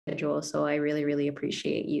schedule, so I really, really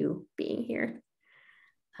appreciate you being here.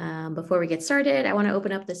 Before we get started, I want to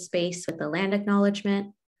open up the space with the land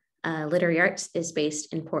acknowledgement. Literary Arts is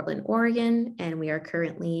based in Portland, Oregon, and we are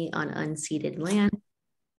currently on unceded land.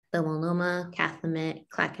 The Multnomah, Cathlamet,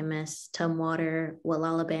 Clackamas, Tumwater,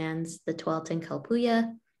 Wallala bands, the Tualatin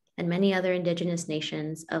Kalpuya, and many other indigenous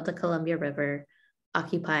nations of the Columbia River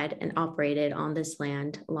occupied and operated on this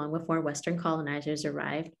land long before Western colonizers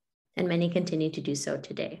arrived, and many continue to do so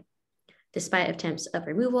today. Despite attempts of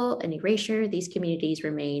removal and erasure, these communities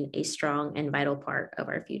remain a strong and vital part of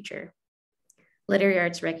our future. Literary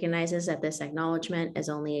Arts recognizes that this acknowledgement is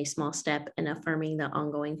only a small step in affirming the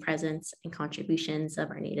ongoing presence and contributions of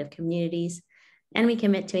our Native communities, and we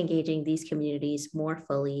commit to engaging these communities more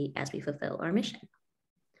fully as we fulfill our mission.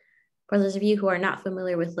 For those of you who are not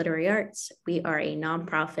familiar with Literary Arts, we are a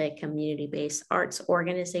nonprofit community-based arts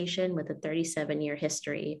organization with a 37-year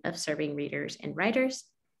history of serving readers and writers.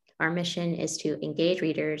 Our mission is to engage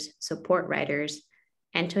readers, support writers,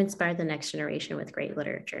 and to inspire the next generation with great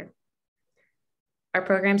literature. Our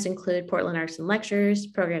programs include Portland Arts and Lectures,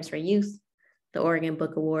 programs for youth, the Oregon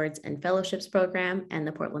Book Awards and Fellowships Program, and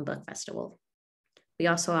the Portland Book Festival. We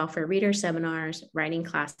also offer reader seminars, writing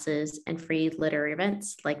classes, and free literary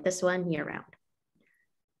events like this one year-round.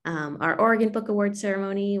 Our Oregon Book Award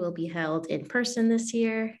ceremony will be held in person this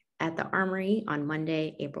year at the Armory on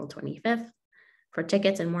Monday, April 25th. For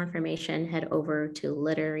tickets and more information, head over to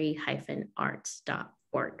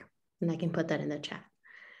literary-arts.org. And I can put that in the chat,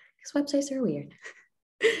 because websites are weird.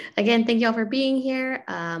 Again, thank you all for being here.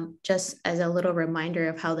 Just as a little reminder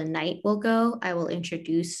of how the night will go, I will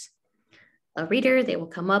introduce a reader. They will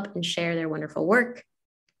come up and share their wonderful work.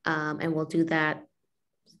 And we'll do that.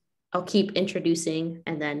 I'll keep introducing,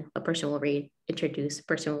 and then a person will read, introduce,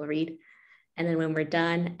 person will read. And then when we're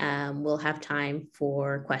done, we'll have time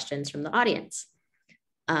for questions from the audience.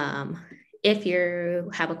 If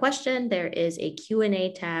you have a question, there is a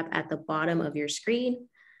Q&A tab at the bottom of your screen.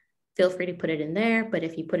 Feel free to put it in there, but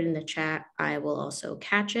if you put it in the chat, I will also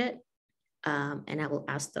catch it, and I will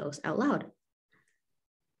ask those out loud.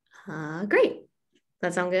 Great.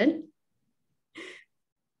 That sound good?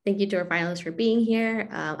 Thank you to our finalists for being here.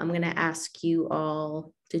 I'm going to ask you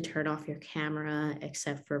all to turn off your camera,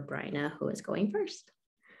 except for Bryna, who is going first.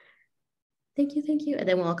 Thank you, and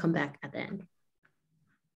then we'll all come back at the end.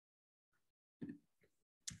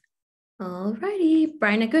 All righty,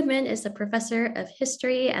 Bryna Goodman is a professor of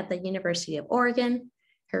history at the University of Oregon.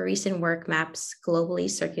 Her recent work maps globally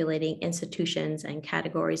circulating institutions and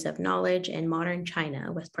categories of knowledge in modern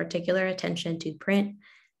China, with particular attention to print,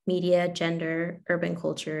 media, gender, urban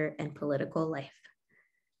culture, and political life.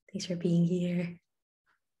 Thanks for being here.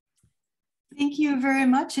 Thank you very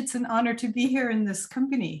much. It's an honor to be here in this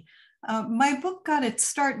company. My book got its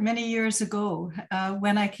start many years ago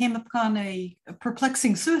when I came upon a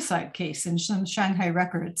perplexing suicide case in some Shanghai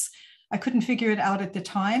records. I couldn't figure it out at the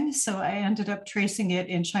time, so I ended up tracing it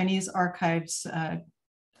in Chinese archives,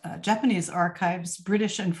 Japanese archives,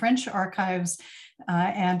 British and French archives,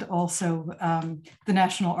 and also the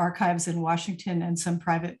National Archives in Washington and some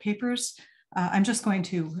private papers. I'm just going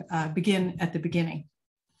to begin at the beginning.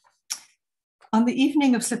 On the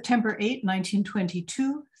evening of September 8,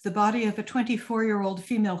 1922, the body of a 24-year-old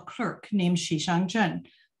female clerk named Shi Shangzhen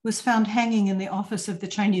was found hanging in the office of the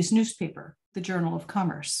Chinese newspaper, the Journal of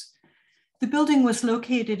Commerce. The building was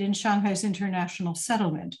located in Shanghai's international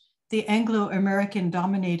settlement, the Anglo-American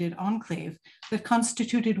dominated enclave that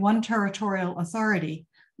constituted one territorial authority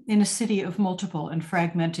in a city of multiple and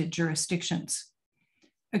fragmented jurisdictions.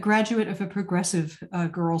 A graduate of a progressive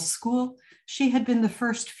girls' school, she had been the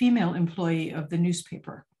first female employee of the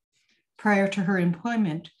newspaper. Prior to her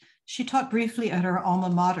employment, she taught briefly at her alma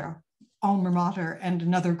mater and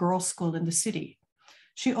another girls' school in the city.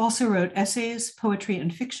 She also wrote essays, poetry,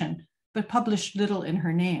 and fiction, but published little in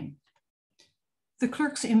her name. The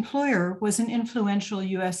clerk's employer was an influential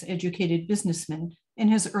US-educated businessman in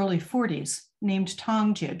his early 40s named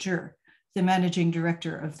Tang Jiezhi, the managing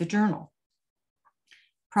director of the journal.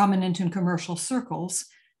 Prominent in commercial circles,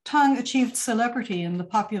 Tang achieved celebrity in the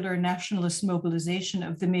popular nationalist mobilization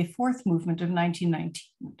of the May 4th movement of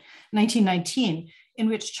 1919, in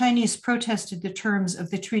which Chinese protested the terms of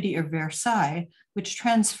the Treaty of Versailles, which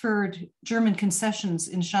transferred German concessions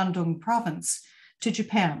in Shandong province to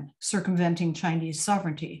Japan, circumventing Chinese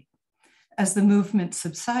sovereignty. As the movement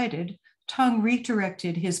subsided, Tang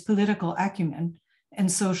redirected his political acumen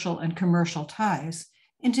and social and commercial ties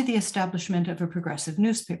into the establishment of a progressive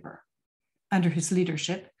newspaper. Under his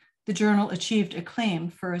leadership, the journal achieved acclaim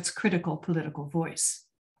for its critical political voice.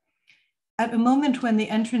 At a moment when the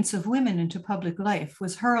entrance of women into public life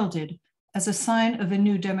was heralded as a sign of a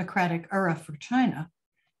new democratic era for China,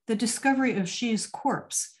 the discovery of Xi's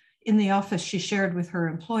corpse in the office she shared with her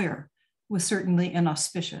employer was certainly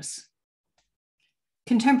inauspicious.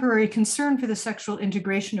 Contemporary concern for the sexual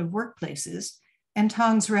integration of workplaces and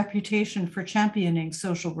Tang's reputation for championing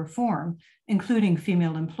social reform, including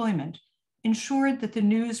female employment, ensured that the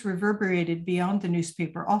news reverberated beyond the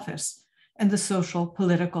newspaper office and the social,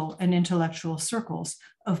 political, and intellectual circles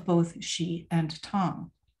of both Xi and Tang.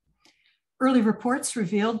 Early reports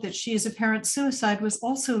revealed that Xi's apparent suicide was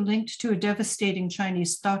also linked to a devastating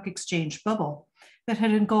Chinese stock exchange bubble that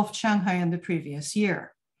had engulfed Shanghai in the previous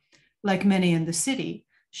year. Like many in the city,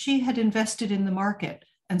 Xi had invested in the market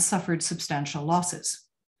and suffered substantial losses.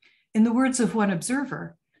 In the words of one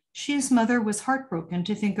observer, Xi's mother was heartbroken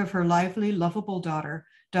to think of her lively, lovable daughter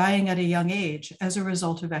dying at a young age as a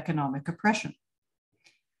result of economic oppression.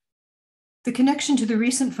 The connection to the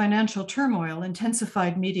recent financial turmoil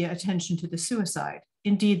intensified media attention to the suicide.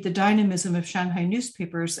 Indeed, the dynamism of Shanghai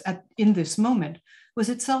newspapers in this moment was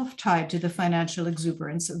itself tied to the financial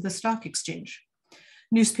exuberance of the stock exchange.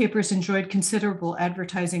 Newspapers enjoyed considerable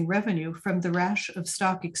advertising revenue from the rash of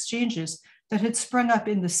stock exchanges that had sprung up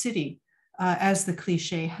in the city, as the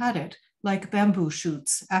cliche had it, like bamboo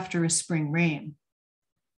shoots after a spring rain.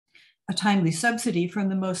 A timely subsidy from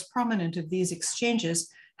the most prominent of these exchanges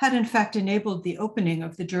had in fact enabled the opening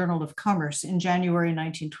of the Journal of Commerce in January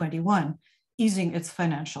 1921, easing its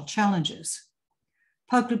financial challenges.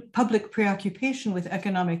 Public preoccupation with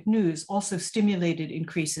economic news also stimulated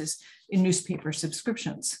increases in newspaper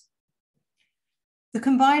subscriptions. The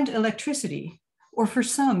combined electricity, or for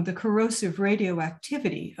some, the corrosive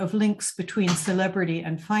radioactivity of links between celebrity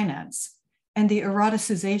and finance, and the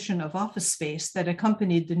eroticization of office space that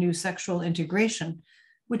accompanied the new sexual integration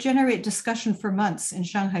would generate discussion for months in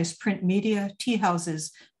Shanghai's print media, tea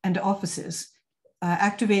houses, and offices,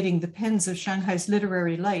 activating the pens of Shanghai's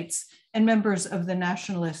literary lights and members of the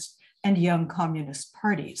nationalist and young communist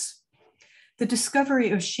parties. The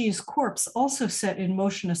discovery of Xi's corpse also set in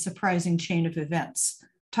motion a surprising chain of events.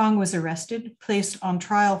 Tang was arrested, placed on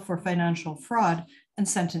trial for financial fraud, and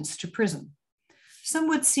sentenced to prison. Some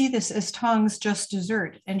would see this as Tang's just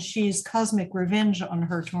desert and Xi's cosmic revenge on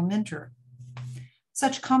her tormentor.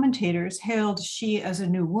 Such commentators hailed Xi as a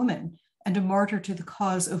new woman and a martyr to the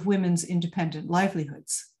cause of women's independent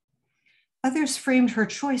livelihoods. Others framed her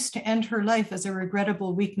choice to end her life as a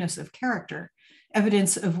regrettable weakness of character,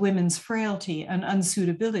 evidence of women's frailty and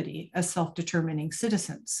unsuitability as self-determining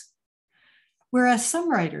citizens. Whereas some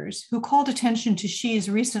writers who called attention to Xi's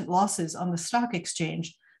recent losses on the stock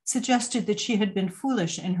exchange suggested that she had been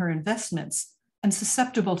foolish in her investments and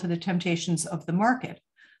susceptible to the temptations of the market,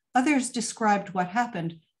 others described what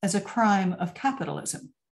happened as a crime of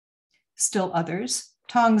capitalism. Still others,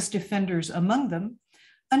 Tang's defenders among them,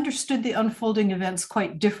 understood the unfolding events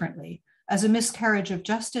quite differently, as a miscarriage of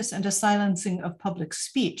justice and a silencing of public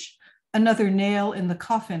speech, another nail in the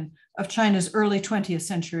coffin of China's early 20th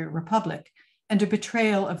century republic, and a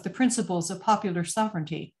betrayal of the principles of popular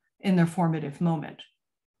sovereignty in their formative moment.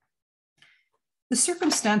 The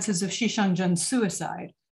circumstances of Xi Shangzhen's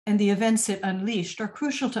suicide and the events it unleashed are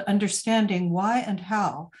crucial to understanding why and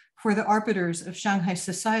how, for the arbiters of Shanghai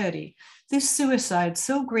society, this suicide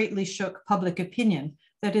so greatly shook public opinion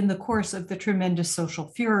that in the course of the tremendous social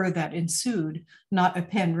furor that ensued, not a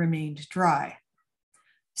pen remained dry.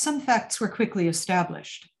 Some facts were quickly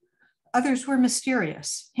established. Others were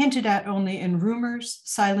mysterious, hinted at only in rumors,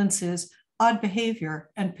 silences, odd behavior,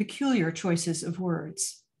 and peculiar choices of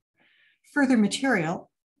words. Further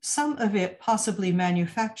material, some of it possibly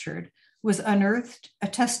manufactured, was unearthed,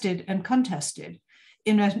 attested, and contested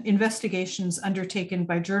in investigations undertaken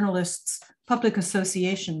by journalists, public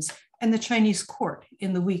associations, and the Chinese court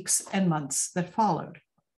in the weeks and months that followed.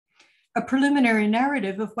 A preliminary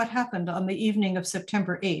narrative of what happened on the evening of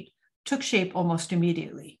September 8 took shape almost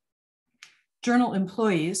immediately. Journal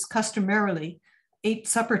employees customarily ate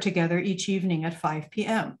supper together each evening at 5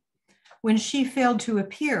 p.m. When Xi failed to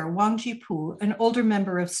appear, Wang Jipu, an older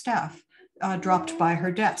member of staff, dropped by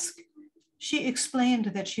her desk. She explained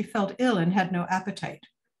that she felt ill and had no appetite.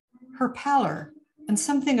 Her pallor and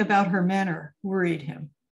something about her manner worried him.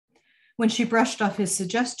 When she brushed off his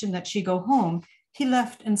suggestion that she go home, he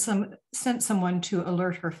left and sent someone to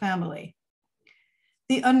alert her family.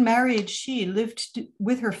 The unmarried Xi lived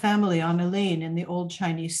with her family on a lane in the old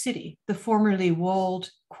Chinese city, the formerly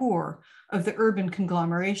walled core of the urban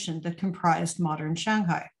conglomeration that comprised modern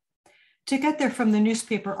Shanghai. To get there from the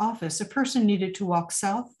newspaper office, a person needed to walk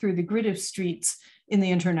south through the grid of streets in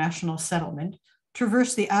the international settlement,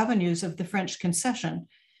 traverse the avenues of the French concession,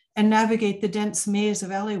 and navigate the dense maze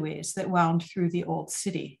of alleyways that wound through the old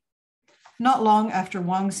city. not long after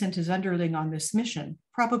Wang sent his underling on this mission,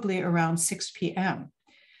 probably around 6 p.m.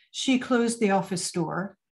 She closed the office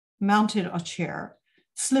door, mounted a chair,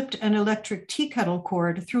 slipped an electric tea kettle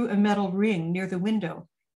cord through a metal ring near the window,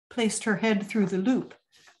 placed her head through the loop,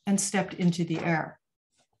 and stepped into the air.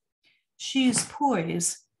 Xi's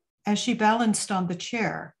poise, as she balanced on the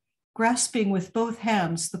chair, grasping with both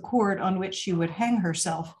hands the cord on which she would hang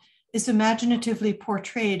herself, is imaginatively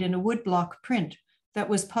portrayed in a woodblock print that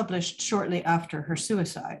was published shortly after her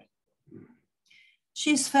suicide.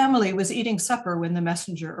 Xi's family was eating supper when the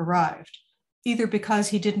messenger arrived, either because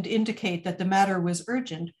he didn't indicate that the matter was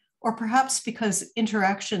urgent, or perhaps because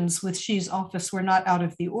interactions with Xi's office were not out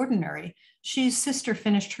of the ordinary. Xi's sister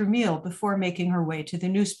finished her meal before making her way to the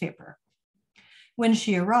newspaper. When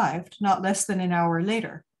she arrived, not less than an hour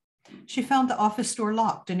later, she found the office door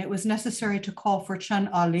locked, and it was necessary to call for Chen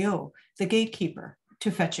A-liu, the gatekeeper,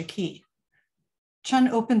 to fetch a key. Chen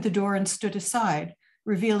opened the door and stood aside,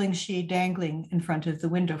 revealing Xi dangling in front of the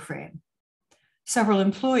window frame. Several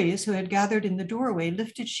employees who had gathered in the doorway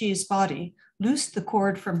lifted Xi's body, loosed the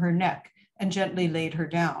cord from her neck, and gently laid her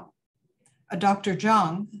down. A Dr.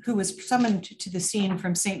 Zhang, who was summoned to the scene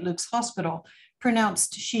from St. Luke's Hospital,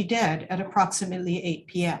 pronounced Xi dead at approximately 8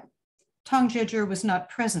 p.m. Tang Jieji was not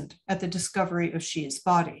present at the discovery of Xi's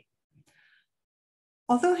body.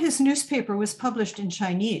 Although his newspaper was published in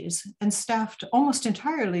Chinese and staffed almost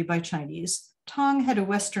entirely by Chinese, Tang had a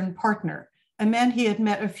Western partner, a man he had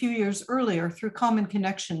met a few years earlier through common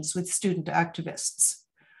connections with student activists.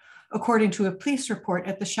 According to a police report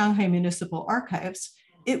at the Shanghai Municipal Archives,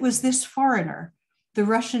 it was this foreigner, the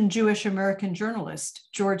Russian Jewish-American journalist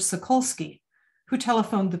George Sokolsky, who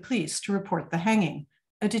telephoned the police to report the hanging,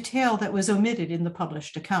 a detail that was omitted in the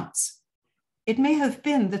published accounts. It may have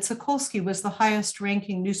been that Sokolsky was the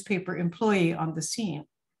highest-ranking newspaper employee on the scene.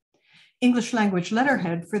 English language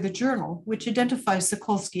letterhead for the journal, which identifies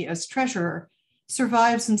Sokolsky as treasurer,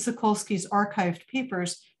 survives in Sokolsky's archived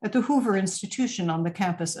papers at the Hoover Institution on the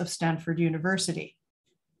campus of Stanford University.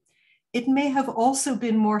 It may have also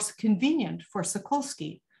been more convenient for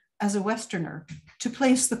Sokolsky, as a Westerner, to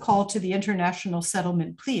place the call to the International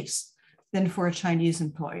Settlement Police than for a Chinese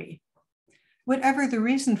employee. Whatever the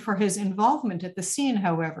reason for his involvement at the scene,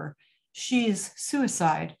 however, Xi's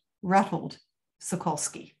suicide rattled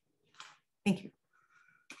Sokolsky. Thank you.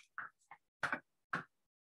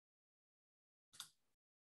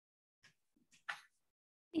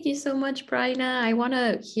 Thank you so much, Bryna. I want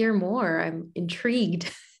to hear more. I'm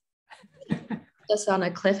intrigued. Just on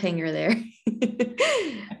a cliffhanger there.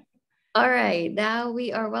 All right, now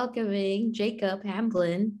we are welcoming Jacob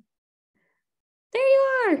Hamblin. There you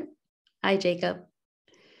are. Hi, Jacob.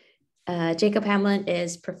 Jacob Hamblin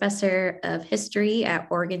is professor of history at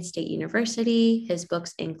Oregon State University. His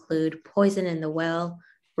books include Poison in the Well,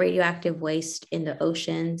 Radioactive Waste in the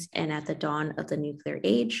Oceans and at the Dawn of the Nuclear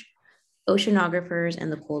Age, Oceanographers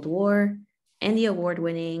and the Cold War, and the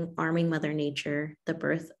award-winning Arming Mother Nature, The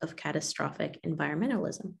Birth of Catastrophic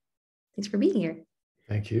Environmentalism. Thanks for being here.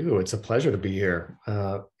 Thank you. It's a pleasure to be here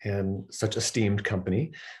in such esteemed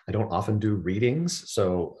company. I don't often do readings,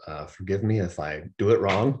 so forgive me if I do it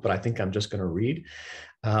wrong, but I think I'm just going to read.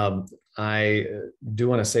 I do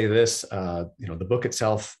want to say this, the book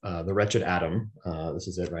itself, The Wretched Atom, this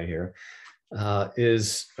is it right here,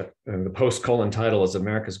 is the post-colon title is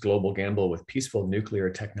America's Global Gamble with Peaceful Nuclear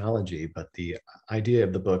Technology, but the idea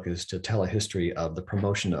of the book is to tell a history of the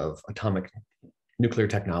promotion of atomic nuclear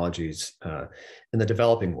technologies in the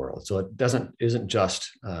developing world. So it isn't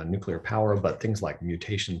just nuclear power, but things like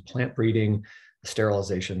mutation, plant breeding,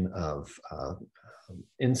 sterilization of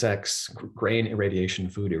insects, grain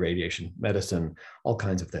irradiation, food irradiation, medicine, all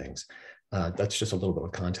kinds of things. That's just a little bit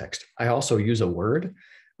of context. I also use a word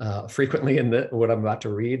frequently in what I'm about to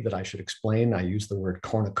read that I should explain. I use the word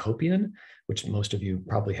cornucopian, which most of you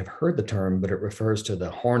probably have heard the term, but it refers to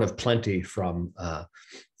the horn of plenty from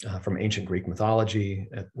ancient Greek mythology,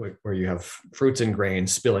 where you have fruits and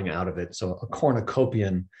grains spilling out of it. So a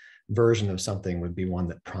cornucopian version of something would be one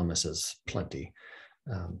that promises plenty.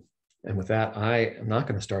 And with that, I am not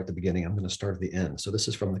going to start at the beginning. I'm going to start at the end. So this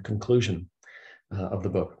is from the conclusion of the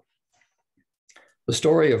book. The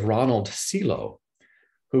story of Ronald Silo,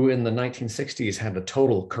 who in the 1960s had a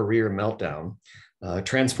total career meltdown,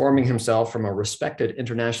 transforming himself from a respected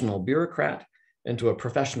international bureaucrat into a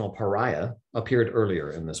professional pariah, appeared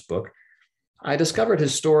earlier in this book. I discovered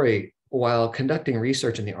his story while conducting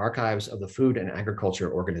research in the archives of the Food and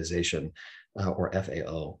Agriculture Organization, or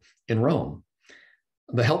FAO, in Rome.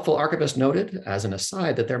 The helpful archivist noted, as an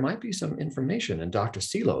aside, that there might be some information in Dr.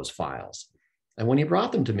 Silo's files. And when he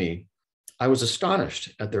brought them to me, I was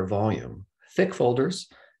astonished at their volume. Thick folders,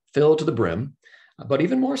 filled to the brim, but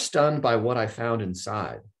even more stunned by what I found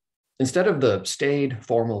inside. Instead of the staid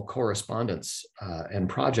formal correspondence and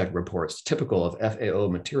project reports typical of FAO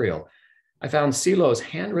material, I found Silo's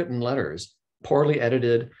handwritten letters, poorly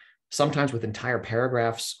edited, sometimes with entire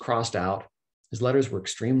paragraphs crossed out. His letters were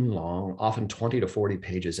extremely long, often 20 to 40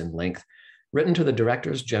 pages in length, written to the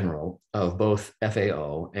directors general of both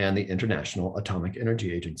FAO and the International Atomic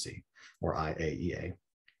Energy Agency, or IAEA.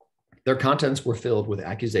 Their contents were filled with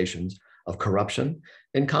accusations of corruption,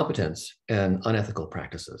 incompetence, and unethical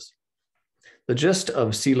practices. The gist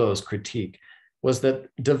of Silo's critique was that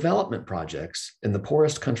development projects in the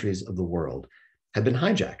poorest countries of the world had been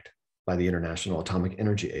hijacked by the International Atomic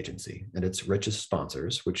Energy Agency and its richest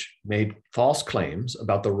sponsors, which made false claims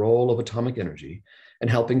about the role of atomic energy in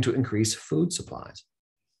helping to increase food supplies.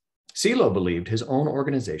 Silo believed his own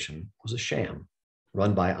organization was a sham,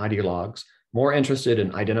 run by ideologues more interested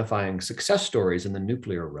in identifying success stories in the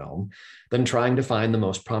nuclear realm than trying to find the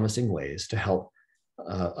most promising ways to help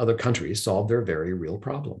other countries solve their very real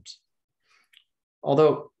problems.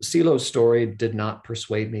 Although Silo's story did not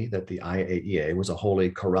persuade me that the IAEA was a wholly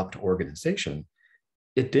corrupt organization,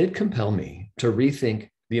 it did compel me to rethink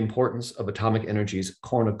the importance of atomic energy's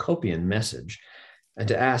cornucopian message and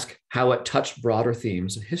to ask how it touched broader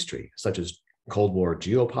themes of history, such as Cold War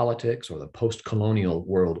geopolitics or the post-colonial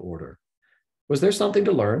world order. Was there something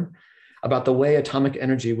to learn about the way atomic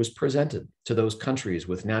energy was presented to those countries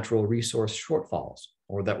with natural resource shortfalls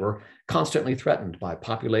or that were constantly threatened by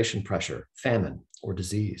population pressure, famine, or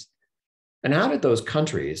disease? And how did those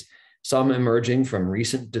countries, some emerging from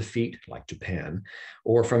recent defeat like Japan,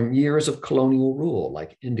 or from years of colonial rule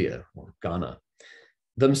like India or Ghana,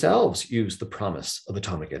 themselves use the promise of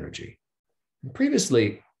atomic energy?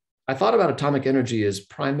 Previously, I thought about atomic energy as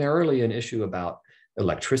primarily an issue about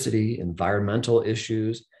electricity, environmental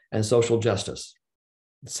issues, and social justice.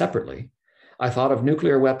 Separately, I thought of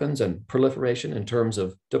nuclear weapons and proliferation in terms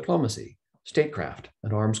of diplomacy, statecraft,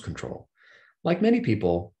 and arms control. Like many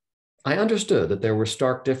people, I understood that there were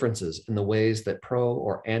stark differences in the ways that pro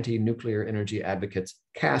or anti-nuclear energy advocates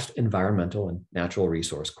cast environmental and natural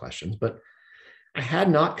resource questions, but I had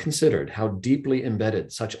not considered how deeply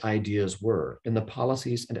embedded such ideas were in the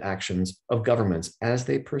policies and actions of governments as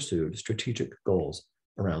they pursued strategic goals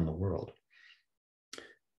around the world.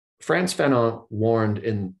 Frantz Fanon warned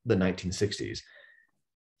in the 1960s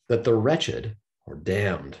that the wretched or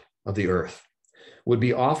damned of the earth would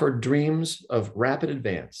be offered dreams of rapid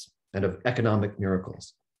advance and of economic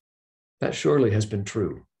miracles. That surely has been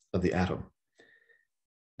true of the atom.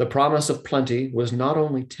 The promise of plenty was not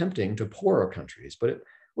only tempting to poorer countries, but it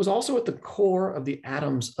was also at the core of the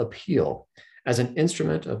atom's appeal as an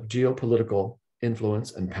instrument of geopolitical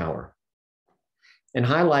influence and power. In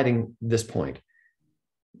highlighting this point,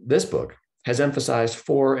 this book has emphasized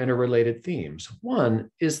 4 interrelated themes. One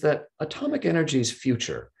is that atomic energy's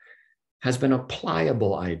future has been a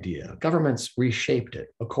pliable idea. Governments reshaped it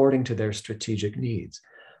according to their strategic needs,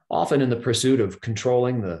 often in the pursuit of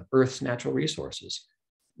controlling the Earth's natural resources.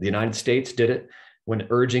 The United States did it when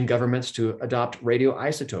urging governments to adopt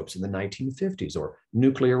radioisotopes in the 1950s or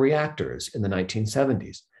nuclear reactors in the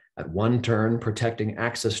 1970s, at one turn protecting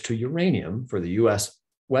access to uranium for the US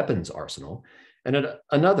weapons arsenal, and at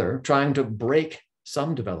another trying to break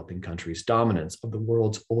some developing countries' dominance of the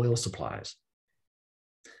world's oil supplies.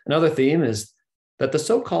 Another theme is that the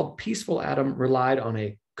so-called peaceful atom relied on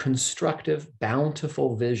a constructive,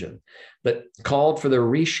 bountiful vision that called for the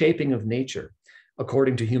reshaping of nature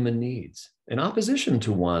according to human needs, in opposition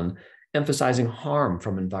to one emphasizing harm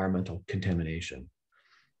from environmental contamination.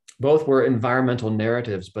 Both were environmental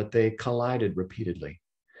narratives, but they collided repeatedly.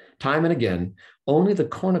 Time and again, only the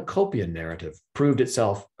cornucopian narrative proved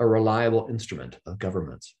itself a reliable instrument of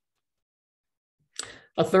governments.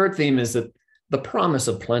 A third theme is that the promise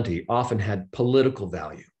of plenty often had political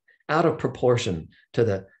value, out of proportion to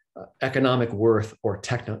the economic worth or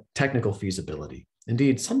technical feasibility.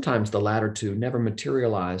 Indeed, sometimes the latter two never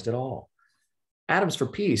materialized at all. Atoms for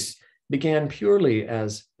Peace began purely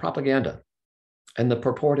as propaganda, and the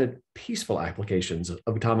purported peaceful applications of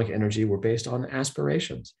atomic energy were based on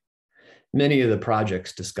aspirations. Many of the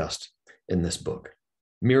projects discussed in this book,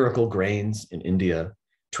 miracle grains in India,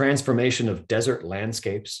 transformation of desert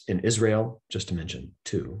landscapes in Israel, just to mention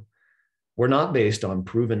 2, were not based on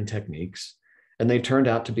proven techniques, and they turned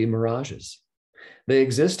out to be mirages. They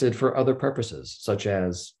existed for other purposes, such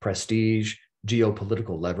as prestige,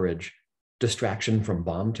 geopolitical leverage, distraction from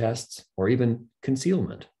bomb tests, or even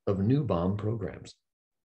concealment of new bomb programs.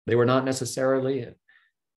 They were not necessarily,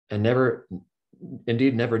 and never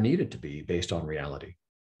needed to be, based on reality.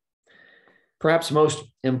 Perhaps most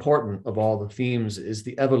important of all the themes is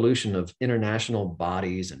the evolution of international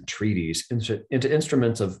bodies and treaties into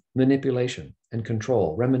instruments of manipulation and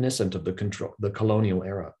control, reminiscent of the colonial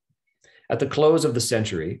era. At the close of the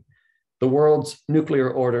century, the world's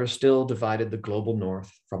nuclear order still divided the global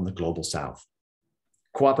north from the global south.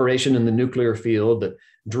 Cooperation in the nuclear field that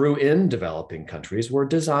drew in developing countries were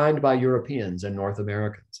designed by Europeans and North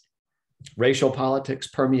Americans. Racial politics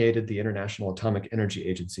permeated the International Atomic Energy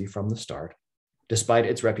Agency from the start, despite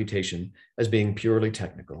its reputation as being purely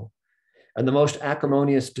technical. And the most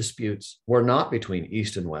acrimonious disputes were not between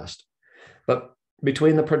East and West, but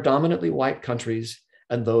between the predominantly white countries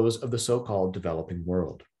and those of the so-called developing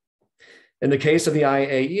world. In the case of the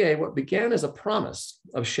IAEA, what began as a promise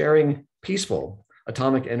of sharing peaceful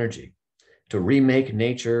atomic energy to remake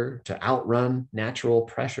nature, to outrun natural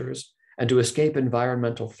pressures, and to escape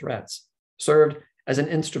environmental threats served as an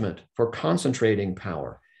instrument for concentrating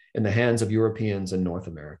power in the hands of Europeans and North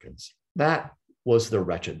Americans. That was the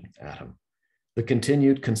wretched atom, the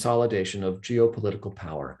continued consolidation of geopolitical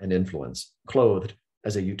power and influence, clothed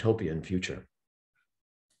as a utopian future.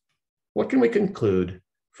 What can we conclude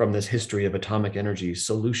from this history of atomic energy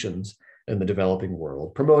solutions in the developing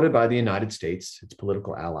world, promoted by the United States, its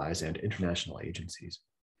political allies, and international agencies?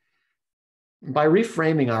 By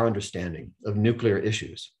reframing our understanding of nuclear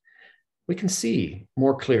issues, we can see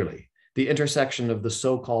more clearly the intersection of the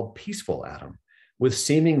so-called peaceful atom with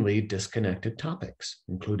seemingly disconnected topics,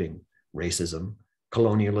 including racism,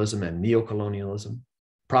 colonialism and neocolonialism,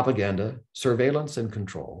 propaganda, surveillance and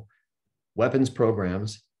control, weapons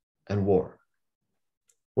programs, and war.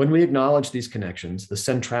 When we acknowledge these connections, the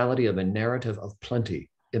centrality of a narrative of plenty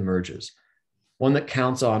emerges, one that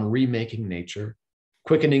counts on remaking nature,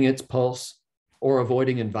 quickening its pulse, or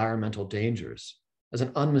avoiding environmental dangers as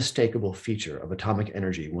an unmistakable feature of atomic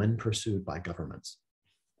energy when pursued by governments.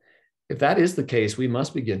 If that is the case, we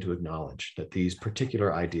must begin to acknowledge that these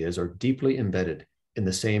particular ideas are deeply embedded in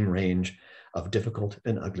the same range of difficult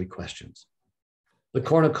and ugly questions. The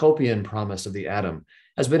cornucopian promise of the atom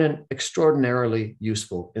has been an extraordinarily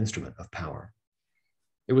useful instrument of power.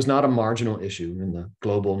 It was not a marginal issue in the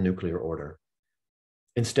global nuclear order.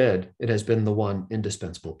 Instead, it has been the one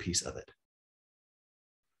indispensable piece of it.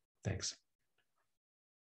 Thanks.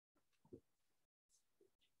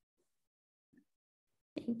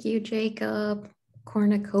 Thank you, Jacob.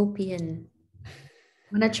 Cornucopian.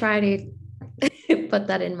 I'm going to try to put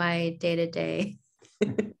that in my day-to-day.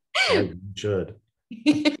 I should.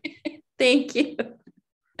 Thank you.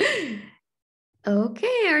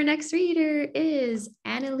 Okay, our next reader is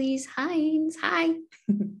Annelise Heinz. Hi.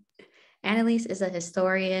 Annelise is a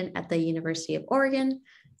historian at the University of Oregon.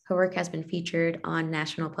 Her work has been featured on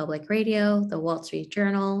National Public Radio, the Wall Street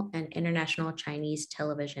Journal, and International Chinese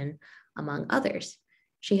Television, among others.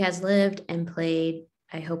 She has lived and played,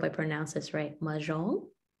 I hope I pronounce this right, mahjong?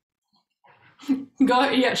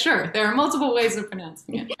 Yeah, sure. There are multiple ways of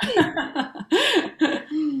pronouncing it.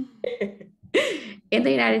 In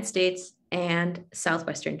the United States and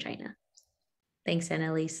southwestern China. Thanks,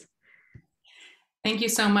 Annelise. Thank you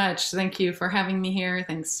so much. Thank you for having me here.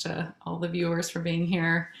 Thanks to all the viewers for being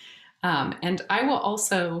here. And I will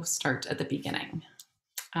also start at the beginning,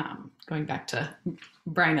 going back to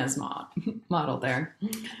Bryna's model there.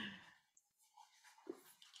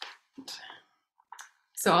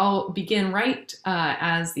 So I'll begin right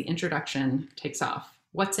as the introduction takes off.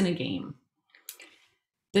 What's in a game?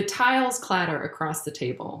 The tiles clatter across the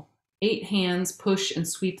table. 8 hands push and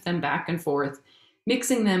sweep them back and forth,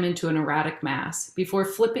 mixing them into an erratic mass before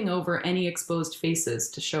flipping over any exposed faces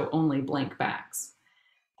to show only blank backs.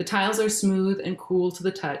 The tiles are smooth and cool to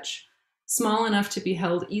the touch, small enough to be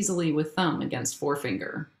held easily with thumb against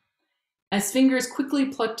forefinger. As fingers quickly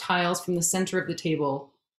pluck tiles from the center of the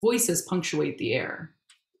table, voices punctuate the air.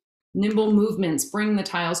 Nimble movements bring the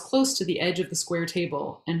tiles close to the edge of the square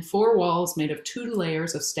table, and 4 walls made of 2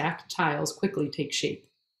 layers of stacked tiles quickly take shape.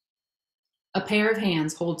 A pair of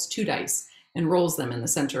hands holds 2 dice and rolls them in the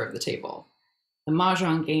center of the table. The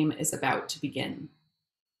mahjong game is about to begin.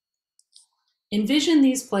 Envision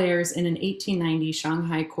these players in an 1890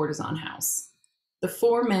 Shanghai courtesan house. The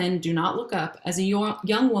 4 men do not look up as a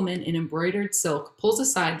young woman in embroidered silk pulls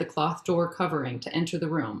aside the cloth door covering to enter the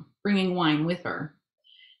room, bringing wine with her.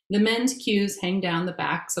 The men's cues hang down the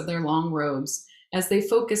backs of their long robes as they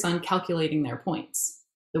focus on calculating their points.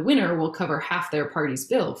 The winner will cover half their party's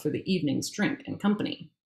bill for the evening's drink and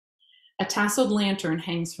company. A tasseled lantern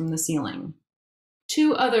hangs from the ceiling.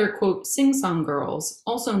 2 other, quote, sing-song girls,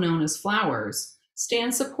 also known as flowers,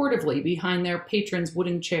 stand supportively behind their patrons'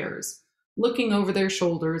 wooden chairs, looking over their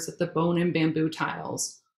shoulders at the bone and bamboo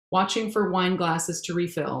tiles, watching for wine glasses to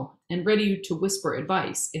refill and ready to whisper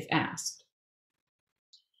advice if asked.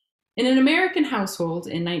 In an American household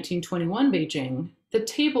in 1921 Beijing, the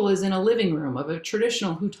table is in a living room of a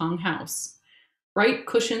traditional hutong house. Bright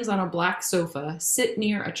cushions on a black sofa sit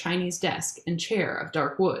near a Chinese desk and chair of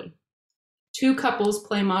dark wood. Two couples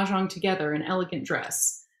play mahjong together in elegant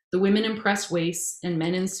dress, the women in pressed waists and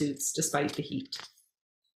men in suits despite the heat.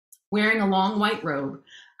 Wearing a long white robe,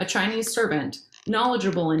 a Chinese servant,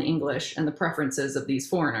 knowledgeable in English and the preferences of these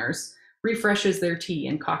foreigners, refreshes their tea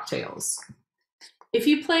and cocktails. If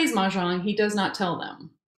he plays mahjong, he does not tell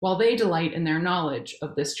them, while they delight in their knowledge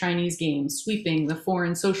of this Chinese game sweeping the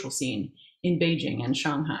foreign social scene in Beijing and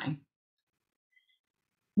Shanghai.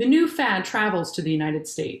 The new fad travels to the United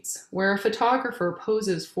States, where a photographer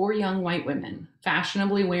poses 4 young white women,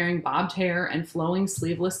 fashionably wearing bobbed hair and flowing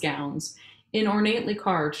sleeveless gowns, in ornately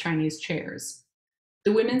carved Chinese chairs.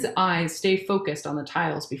 The women's eyes stay focused on the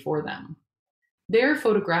tiles before them. Their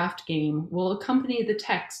photographed game will accompany the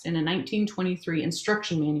text in a 1923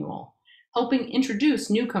 instruction manual, helping introduce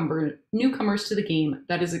newcomers to the game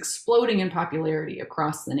that is exploding in popularity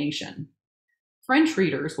across the nation. French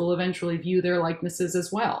readers will eventually view their likenesses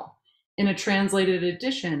as well, in a translated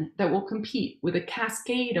edition that will compete with a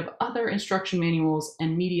cascade of other instruction manuals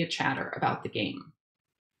and media chatter about the game.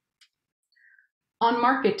 On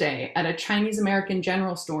market day at a Chinese-American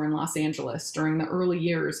general store in Los Angeles during the early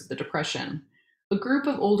years of the Depression, a group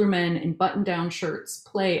of older men in button-down shirts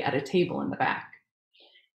play at a table in the back.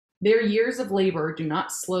 Their years of labor do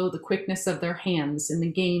not slow the quickness of their hands in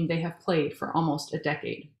the game they have played for almost a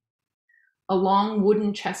decade. A long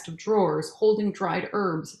wooden chest of drawers holding dried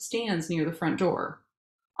herbs stands near the front door.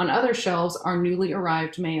 On other shelves are newly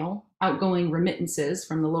arrived mail, outgoing remittances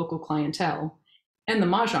from the local clientele, and the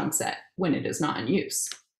mahjong set when it is not in use.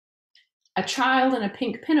 A child in a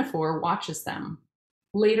pink pinafore watches them.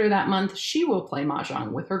 Later that month, she will play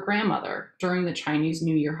mahjong with her grandmother during the Chinese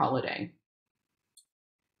New Year holiday.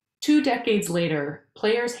 2 decades later,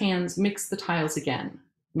 players' hands mix the tiles again,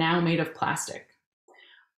 now made of plastic.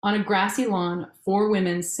 On a grassy lawn, 4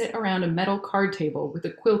 women sit around a metal card table with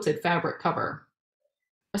a quilted fabric cover.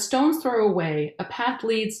 A stone's throw away, a path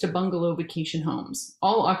leads to bungalow vacation homes,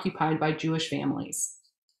 all occupied by Jewish families.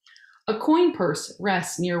 A coin purse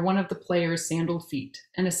rests near one of the players' sandaled feet,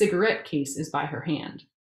 and a cigarette case is by her hand.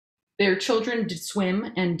 Their children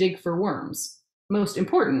swim and dig for worms. Most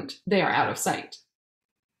important, they are out of sight.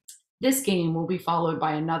 This game will be followed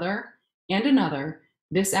by another and another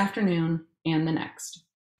this afternoon and the next.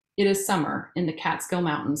 It is summer in the Catskill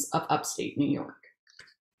Mountains of upstate New York.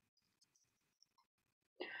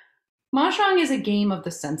 Mahjong is a game of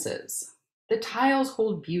the senses. The tiles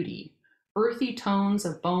hold beauty, earthy tones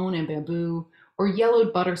of bone and bamboo, or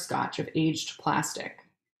yellowed butterscotch of aged plastic.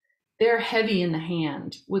 They are heavy in the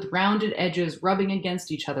hand, with rounded edges rubbing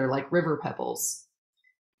against each other like river pebbles.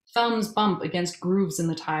 Thumbs bump against grooves in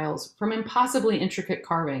the tiles from impossibly intricate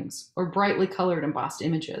carvings or brightly colored embossed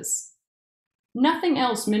images. Nothing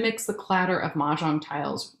else mimics the clatter of mahjong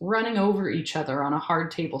tiles running over each other on a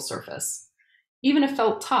hard table surface. Even a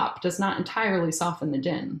felt top does not entirely soften the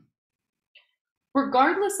din.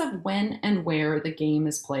 Regardless of when and where the game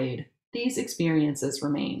is played, these experiences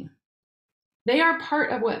remain. They are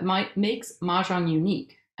part of what makes mahjong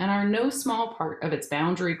unique and are no small part of its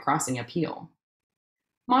boundary-crossing appeal.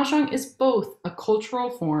 Mahjong is both a cultural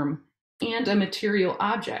form and a material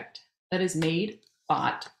object that is made,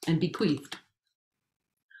 bought, and bequeathed.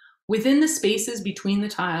 Within the spaces between the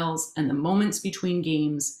tiles and the moments between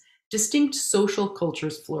games, distinct social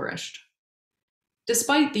cultures flourished.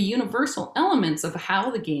 Despite the universal elements of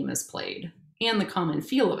how the game is played and the common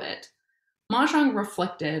feel of it, mahjong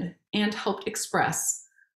reflected and helped express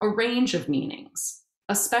a range of meanings,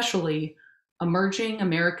 especially emerging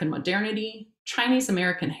American modernity, Chinese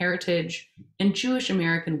American heritage, and Jewish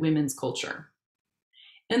American women's culture.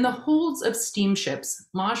 In the holds of steamships,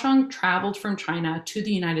 mahjong traveled from China to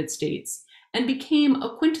the United States and became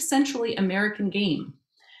a quintessentially American game,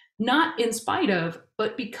 not in spite of,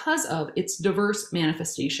 but because of its diverse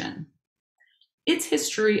manifestation. Its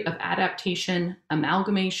history of adaptation,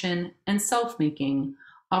 amalgamation, and self-making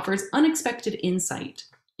offers unexpected insight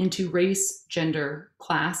into race, gender,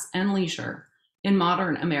 class, and leisure in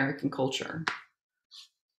modern American culture.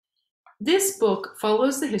 This book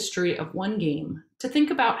follows the history of one game to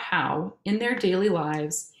think about how, in their daily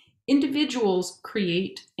lives, individuals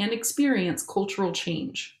create and experience cultural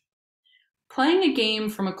change. Playing a game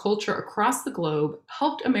from a culture across the globe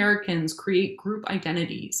helped Americans create group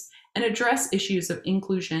identities and address issues of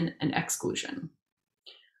inclusion and exclusion.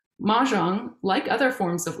 Mahjong, like other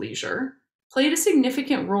forms of leisure, played a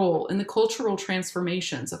significant role in the cultural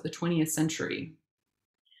transformations of the 20th century.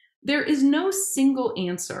 There is no single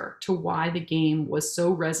answer to why the game was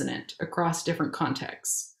so resonant across different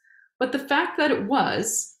contexts, but the fact that it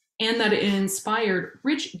was, and that it inspired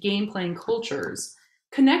rich game-playing cultures,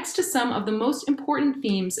 connects to some of the most important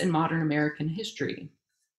themes in modern American history.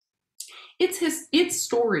 Its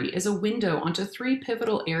story is a window onto three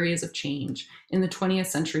pivotal areas of change in the 20th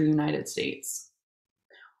century United States.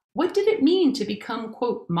 What did it mean to become,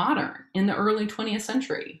 quote, modern in the early 20th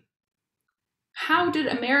century? How did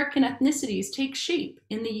American ethnicities take shape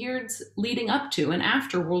in the years leading up to and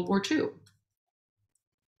after World War II?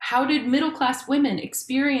 How did middle-class women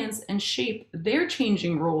experience and shape their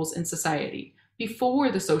changing roles in society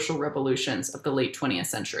before the social revolutions of the late 20th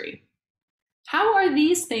century? How are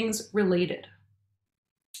these things related?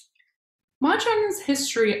 Mahjong's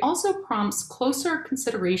history also prompts closer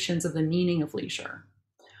considerations of the meaning of leisure.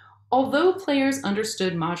 Although players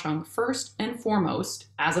understood Mahjong first and foremost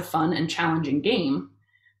as a fun and challenging game,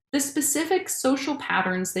 the specific social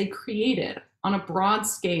patterns they created on a broad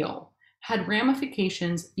scale had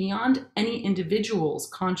ramifications beyond any individual's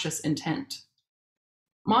conscious intent.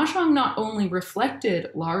 Mahjong not only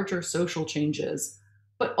reflected larger social changes,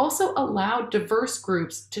 but also allowed diverse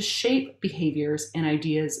groups to shape behaviors and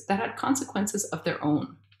ideas that had consequences of their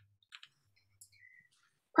own.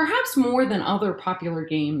 Perhaps more than other popular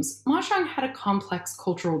games, Mahjong had a complex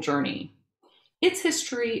cultural journey. Its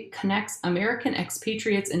history connects American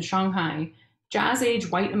expatriates in Shanghai, Jazz-age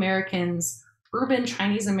white Americans, urban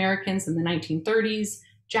Chinese Americans in the 1930s,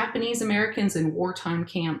 Japanese Americans in wartime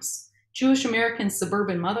camps, Jewish American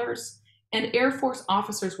suburban mothers, and Air Force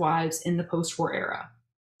officers' wives in the post-war era.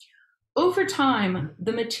 Over time,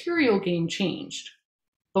 the material game changed.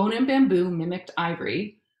 Bone and bamboo mimicked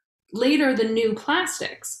ivory. Later, the new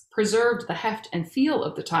plastics preserved the heft and feel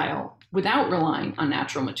of the tile without relying on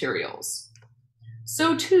natural materials.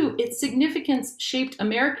 So too, its significance shaped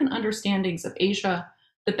American understandings of Asia,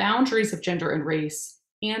 the boundaries of gender and race,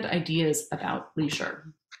 and ideas about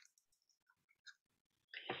leisure.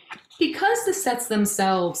 Because the sets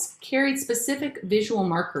themselves carried specific visual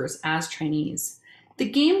markers as Chinese, the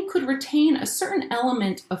game could retain a certain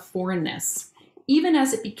element of foreignness, even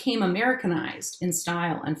as it became Americanized in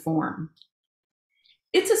style and form.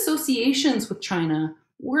 Its associations with China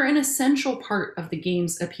were an essential part of the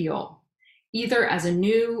game's appeal, either as a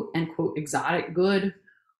new and, quote, exotic good,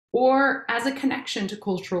 or as a connection to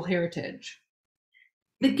cultural heritage.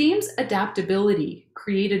 The game's adaptability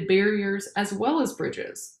created barriers as well as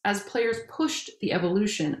bridges, as players pushed the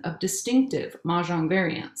evolution of distinctive Mahjong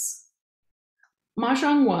variants.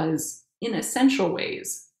 Mahjong was, in essential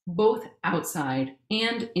ways, both outside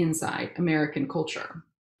and inside American culture.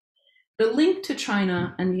 The link to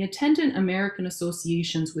China and the attendant American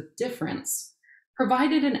associations with difference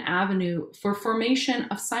provided an avenue for formation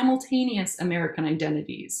of simultaneous American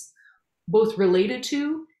identities, both related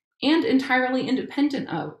to and entirely independent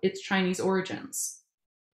of its Chinese origins.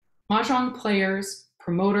 Mahjong players,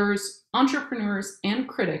 promoters, entrepreneurs, and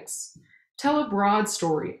critics tell a broad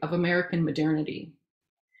story of American modernity.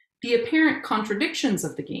 The apparent contradictions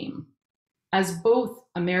of the game, as both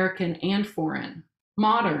American and foreign,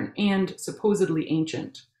 modern and supposedly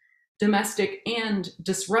ancient, domestic and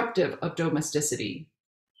disruptive of domesticity,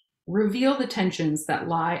 reveal the tensions that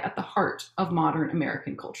lie at the heart of modern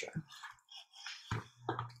American culture.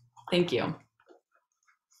 Thank you.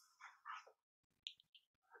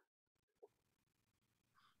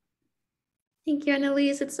 Thank you,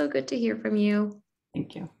 Annelise. It's so good to hear from you.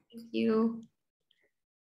 Thank you. Thank you.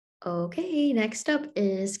 Okay, next up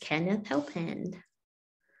is Kenneth Helphand.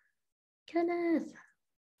 Kenneth,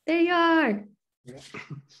 there you are.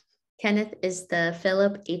 Kenneth is the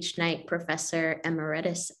Philip H. Knight Professor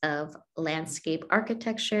Emeritus of Landscape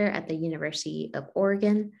Architecture at the University of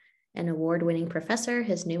Oregon. An award-winning professor,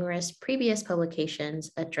 his numerous previous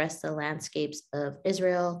publications address the landscapes of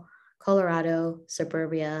Israel, Colorado,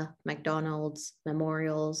 suburbia, McDonald's,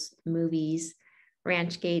 memorials, movies,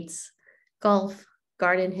 ranch gates, golf,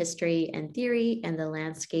 garden history and theory, and the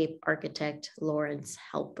landscape architect Lawrence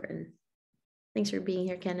Hamblin. Thanks for being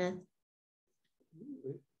here, Kenneth.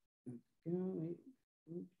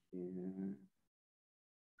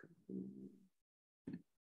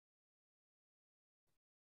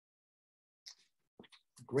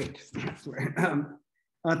 Great.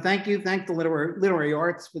 Thank you. Thank the literary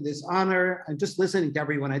arts for this honor. I'm just listening to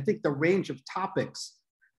everyone. I think the range of topics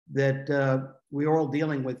that we're all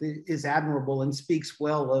dealing with is admirable and speaks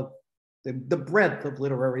well of the breadth of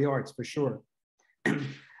literary arts, for sure.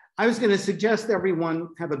 I was going to suggest everyone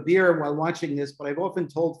have a beer while watching this, but I've often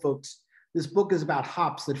told folks This book is about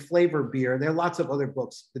hops that flavor beer. There are lots of other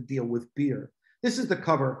books that deal with beer. This is the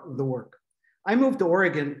cover of the work. I moved to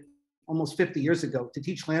Oregon almost 50 years ago to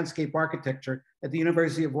teach landscape architecture at the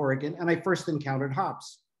University of Oregon, and I first encountered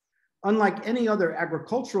hops. Unlike any other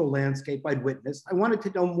agricultural landscape I'd witnessed, I wanted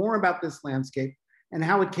to know more about this landscape and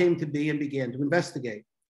how it came to be and began to investigate.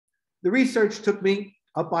 The research took me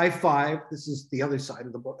up I-5, this is the other side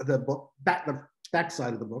of the book, the back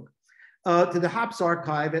side of the book, to the Hops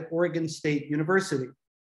Archive at Oregon State University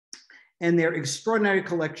and their extraordinary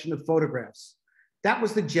collection of photographs. That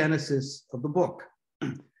was the genesis of the book,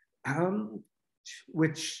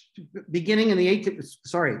 which beginning in the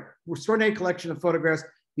extraordinary collection of photographs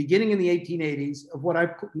beginning in the 1880s of what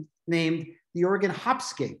I've named the Oregon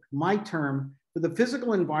Hopscape, my term for the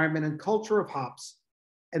physical environment and culture of hops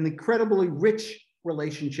and the incredibly rich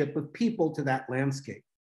relationship of people to that landscape.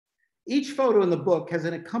 Each photo in the book has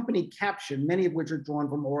an accompanied caption, many of which are drawn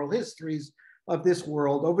from oral histories of this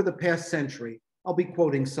world over the past century. I'll be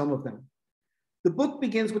quoting some of them. The book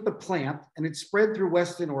begins with the plant and it's spread through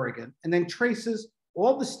Western Oregon and then traces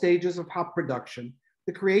all the stages of hop production,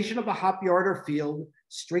 the creation of a hop yard or field,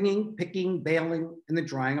 stringing, picking, baling, and the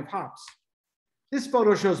drying of hops. This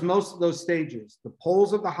photo shows most of those stages, the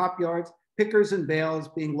poles of the hop yards, pickers and bales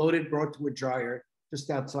being loaded, brought to a dryer just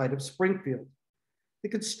outside of Springfield. The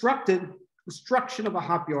construction of a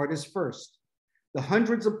hop yard is first. The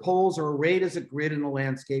hundreds of poles are arrayed as a grid in the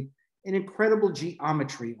landscape in incredible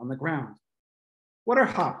geometry on the ground. What are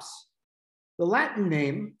hops? The Latin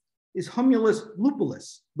name is Humulus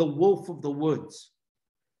lupulus, the wolf of the woods.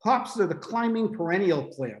 Hops are the climbing perennial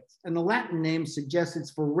plants, and the Latin name suggests its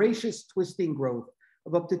voracious twisting growth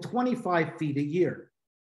of up to 25 feet a year.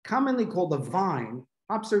 Commonly called a vine,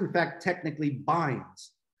 hops are in fact technically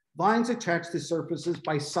vines. Vines attach to surfaces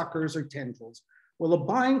by suckers or tendrils, while a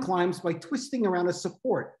vine climbs by twisting around a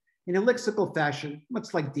support in elliptical fashion,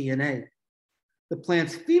 much like DNA. The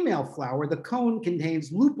plant's female flower, the cone,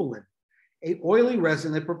 contains lupulin, an oily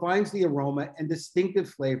resin that provides the aroma and distinctive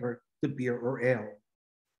flavor to beer or ale.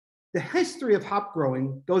 The history of hop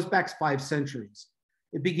growing goes back 5 centuries.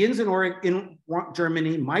 It begins in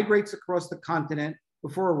Germany, migrates across the continent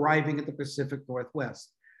before arriving at the Pacific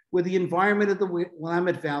Northwest, where the environment of the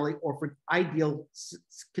Willamette Valley offered ideal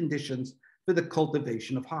conditions for the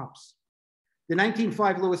cultivation of hops. The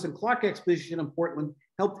 1905 Lewis and Clark expedition in Portland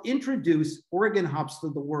helped introduce Oregon hops to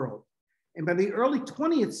the world. And by the early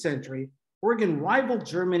 20th century, Oregon rivaled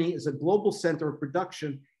Germany as a global center of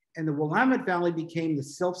production, and the Willamette Valley became the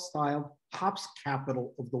self-styled hops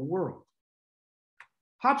capital of the world.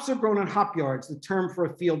 Hops are grown on hop yards, the term for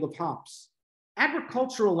a field of hops.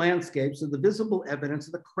 Agricultural landscapes are the visible evidence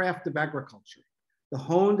of the craft of agriculture, the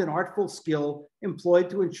honed and artful skill employed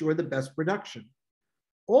to ensure the best production.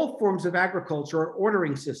 All forms of agriculture are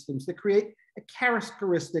ordering systems that create a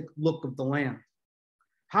characteristic look of the land.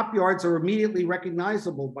 Hop yards are immediately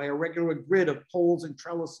recognizable by a regular grid of poles and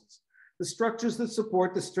trellises, the structures that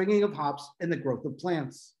support the stringing of hops and the growth of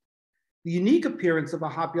plants. The unique appearance of a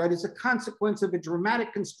hop yard is a consequence of a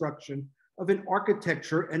dramatic construction of an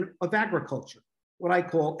architecture and of agriculture, what I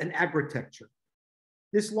call an agritecture.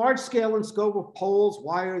 This large scale and scope of poles,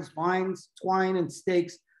 wires, vines, twine, and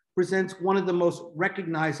stakes presents one of the most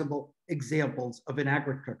recognizable examples of an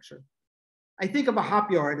agriculture. I think of a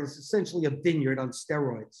hop yard as essentially a vineyard on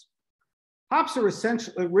steroids. Hops are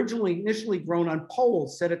initially grown on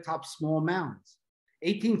poles set atop small mounds.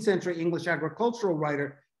 18th century English agricultural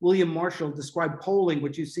writer William Marshall described poling,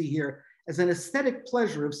 which you see here, as an aesthetic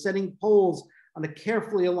pleasure of setting poles on the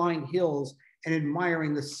carefully aligned hills and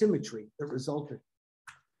admiring the symmetry that resulted.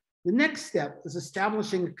 The next step is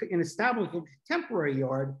establishing a contemporary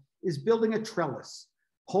yard is building a trellis,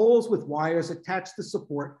 poles with wires attached to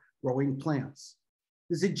support growing plants.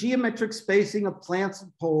 There's a geometric spacing of plants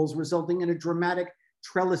and poles resulting in a dramatic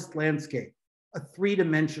trellised landscape, a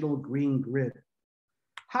 3-dimensional green grid.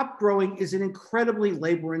 Hop growing is an incredibly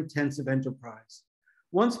labor-intensive enterprise.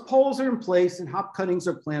 Once poles are in place and hop cuttings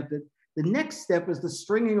are planted, the next step is the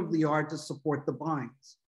stringing of the yard to support the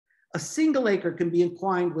vines. A single acre can be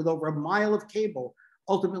entwined with over a mile of cable,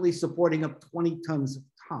 ultimately supporting up 20 tons of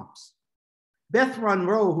hops. Beth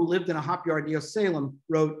Monroe, who lived in a hop yard near Salem,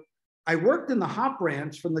 wrote, "I worked in the hop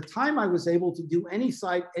ranch from the time I was able to do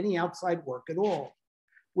any outside work at all.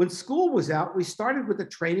 When school was out, we started with the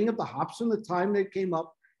training of the hops from the time they came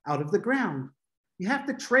up out of the ground. You have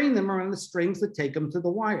to train them around the strings that take them to the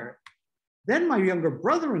wire. Then my younger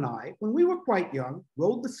brother and I, when we were quite young,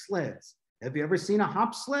 rode the sleds. Have you ever seen a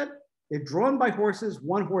hop sled? They're drawn by horses,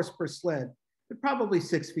 1 horse per sled. They're probably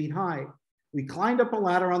 6 feet high. We climbed up a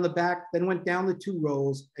ladder on the back, then went down the 2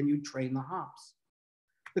 rows, and you train the hops."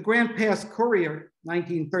 The Grant Pass Courier,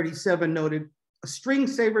 1937, noted, a string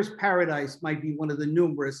saver's paradise might be one of the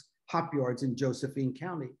numerous hop yards in Josephine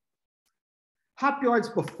County. Hop yards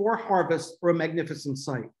before harvest are a magnificent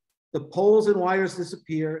sight. The poles and wires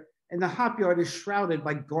disappear, and the hop yard is shrouded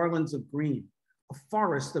by garlands of green, a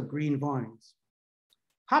forest of green vines.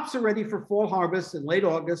 Hops are ready for fall harvest in late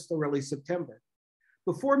August or early September.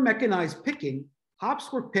 Before mechanized picking,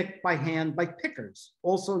 hops were picked by hand by pickers,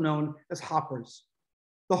 also known as hoppers.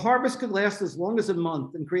 The harvest could last as long as a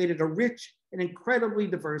month and created a rich and incredibly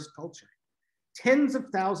diverse culture. Tens of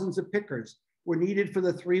thousands of pickers were needed for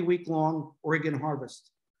the 3-week-long Oregon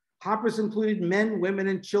harvest. Hoppers included men, women,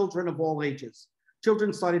 and children of all ages.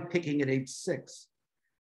 Children started picking at age 6.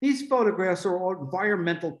 These photographs are all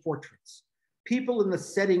environmental portraits, people in the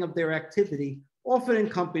setting of their activity, often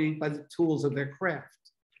accompanied by the tools of their craft.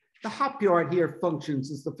 The hop yard here functions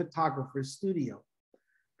as the photographer's studio.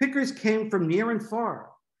 Pickers came from near and far.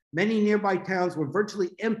 Many nearby towns were virtually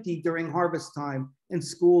empty during harvest time and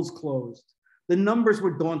schools closed. The numbers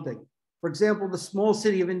were daunting. For example, the small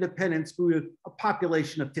city of Independence grew to a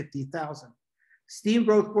population of 50,000.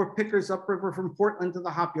 Steamboat brought pickers upriver from Portland to the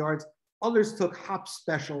hop yards. Others took hop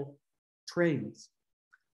special trains.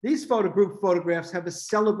 These group photographs have a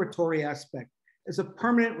celebratory aspect as a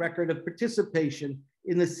permanent record of participation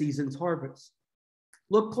in the season's harvest.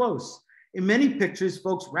 Look close. In many pictures,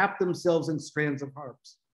 folks wrap themselves in strands of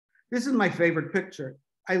harps. This is my favorite picture.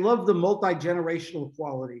 I love the multi-generational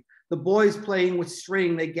quality. The boys playing with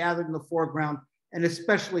string they gathered in the foreground, and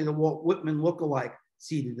especially the Walt Whitman lookalike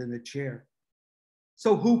seated in a chair.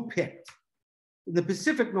 So who picked? In the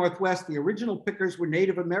Pacific Northwest, the original pickers were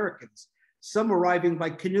Native Americans, some arriving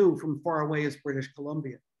by canoe from far away as British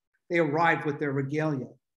Columbia. They arrived with their regalia.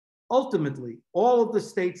 Ultimately, all of the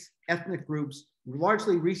state's ethnic groups,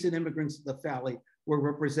 largely recent immigrants to the valley, were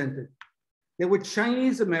represented. There were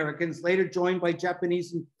Chinese Americans, later joined by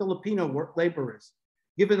Japanese and Filipino laborers.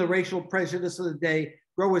 Given the racial prejudice of the day,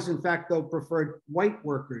 growers, in fact, though, preferred white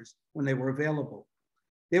workers when they were available.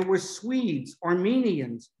 There were Swedes,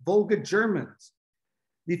 Armenians, Volga Germans.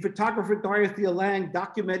 The photographer Dorothea Lange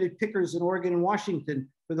documented pickers in Oregon and Washington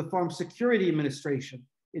for the Farm Security Administration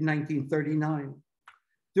in 1939.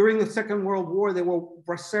 During the Second World War, there were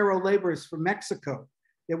bracero laborers from Mexico.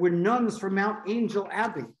 There were nuns from Mount Angel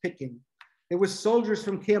Abbey picking. There were soldiers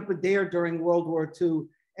from Camp Adair during World War II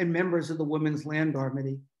and members of the Women's Land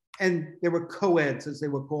Army. And there were co-eds, as they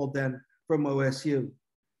were called then, from OSU.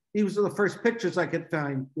 These were the first pictures I could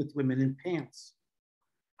find with women in pants.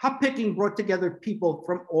 Hop picking brought together people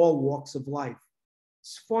from all walks of life,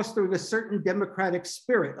 fostering a certain democratic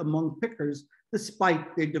spirit among pickers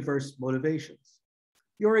despite their diverse motivations.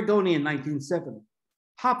 The Oregonian, 1907.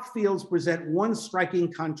 Hop fields present one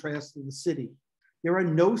striking contrast to the city. There are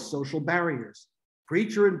no social barriers.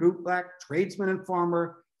 Preacher and bootblack, tradesman and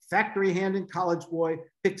farmer, factory hand and college boy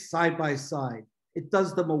pick side by side. It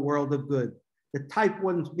does them a world of good. The type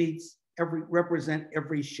one meets represent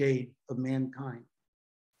every shade of mankind.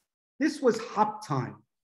 This was hop time,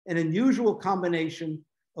 an unusual combination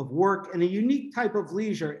of work and a unique type of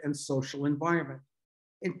leisure and social environment.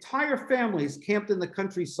 Entire families camped in the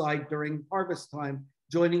countryside during harvest time,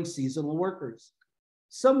 joining seasonal workers.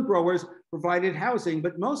 Some growers provided housing,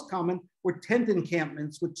 but most common were tent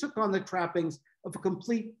encampments, which took on the trappings of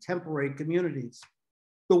complete temporary communities.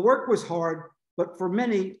 The work was hard, but for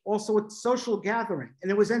many, also a social gathering,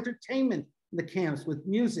 and it was entertainment in the camps with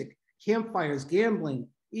music, campfires, gambling,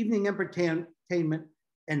 evening entertainment,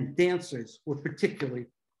 and dancers were particularly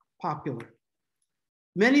popular.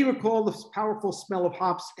 Many recall the powerful smell of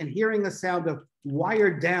hops and hearing the sound of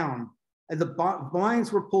wired down, and the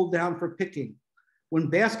blinds were pulled down for picking. When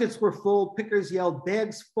baskets were full, pickers yelled,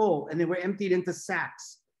 "Bags full," and they were emptied into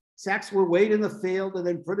sacks. Sacks were weighed in the field and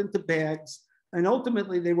then put into bags, and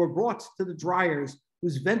ultimately they were brought to the dryers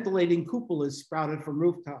whose ventilating cupolas sprouted from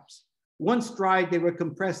rooftops. Once dried, they were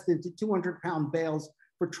compressed into 200-pound bales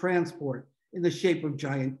for transport in the shape of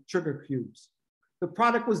giant sugar cubes. The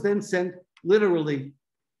product was then sent literally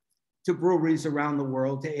to breweries around the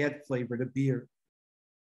world to add flavor to beer.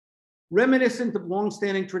 Reminiscent of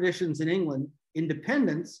longstanding traditions in England,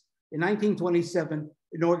 Independence in 1927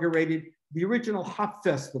 inaugurated the original Hop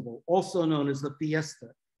Festival, also known as the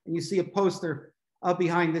Fiesta. And you see a poster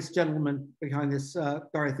behind this gentleman, behind this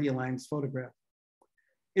Dorothea Lange's photograph.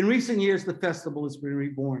 In recent years, the festival has been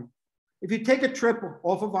reborn. If you take a trip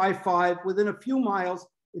off of I-5, within a few miles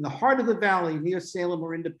in the heart of the valley near Salem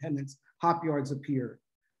or Independence, hop yards appear.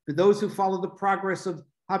 For those who follow the progress of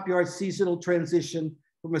hop yard's seasonal transition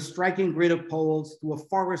from a striking grid of poles to a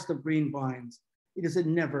forest of green vines, it is a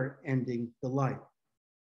never-ending delight.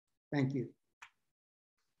 Thank you.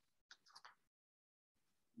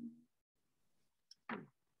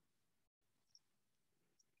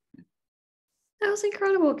 That was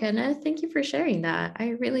incredible, Kenneth. Thank you for sharing that. I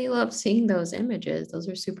really love seeing those images. Those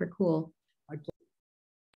are super cool.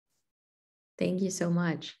 Thank you so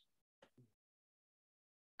much.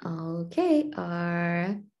 Okay,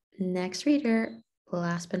 our next reader,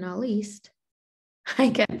 last but not least. Hi,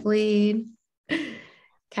 Kathleen.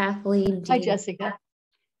 Kathleen. Hi, Jessica.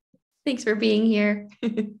 Thanks for being here.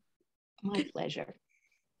 My pleasure.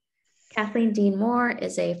 Kathleen Dean Moore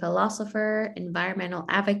is a philosopher, environmental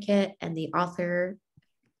advocate, and the author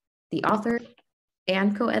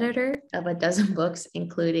and co-editor of a dozen books,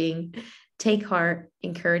 including Take Heart,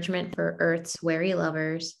 Encouragement for Earth's Wary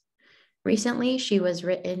Lovers. Recently, she was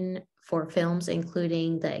written for films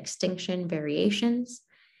including The Extinction Variations.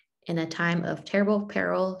 In a time of terrible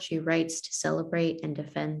peril, she writes to celebrate and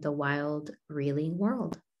defend the wild, reeling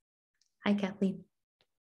world. Hi, Kathleen.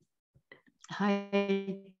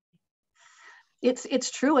 Hi. It's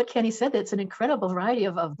true what Kenny said. It's an incredible variety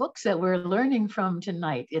of books that we're learning from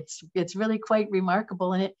tonight. It's really quite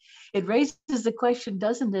remarkable, and it raises the question,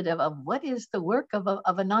 doesn't it, of what is the work of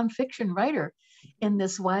a nonfiction writer in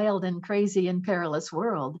this wild and crazy and perilous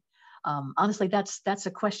world? Honestly, that's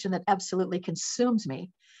a question that absolutely consumes me.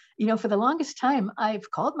 You know, for the longest time, I've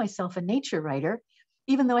called myself a nature writer,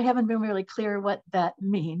 even though I haven't been really clear what that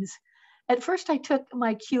means. At first, I took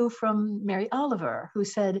my cue from Mary Oliver, who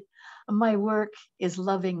said, "My work is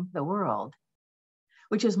loving the world,"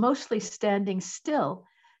 which is mostly standing still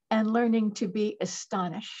and learning to be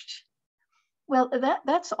astonished. Well,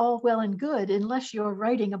 that's all well and good, unless you're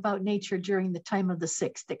writing about nature during the time of the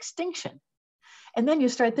sixth extinction. And then you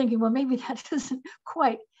start thinking, well, maybe that isn't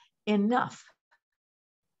quite enough.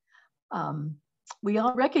 We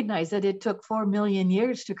all recognize that it took 4 million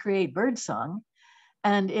years to create birdsong,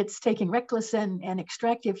 and it's taking reckless and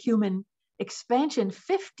extractive human expansion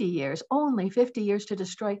 50 years, only 50 years to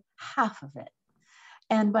destroy half of it.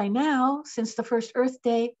 And by now, since the first Earth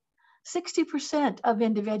Day, 60% of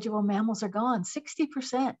individual mammals are gone,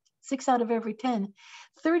 60%, 6 out of every 10.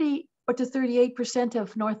 30 to 38%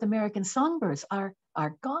 of North American songbirds are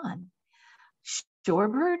gone.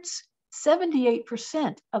 Shorebirds,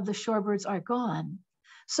 78% of the shorebirds are gone.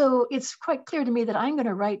 So it's quite clear to me that I'm going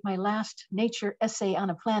to write my last nature essay on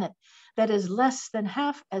a planet that is less than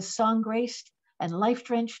half as song-graced and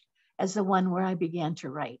life-drenched as the one where I began to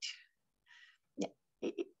write.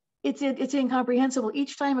 It's incomprehensible.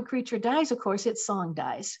 Each time a creature dies, of course, its song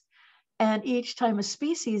dies. And each time a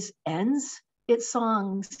species ends, its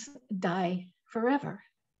songs die forever.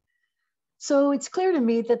 So it's clear to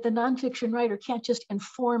me that the nonfiction writer can't just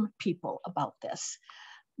inform people about this.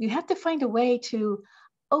 You have to find a way to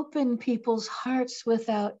open people's hearts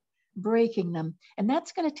without breaking them. And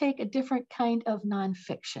that's going to take a different kind of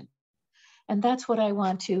nonfiction. And that's what I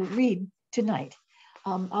want to read tonight.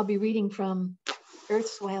 I'll be reading from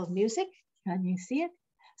Earth's Wild Music. Can you see it?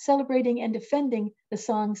 Celebrating and defending the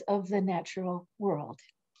songs of the natural world.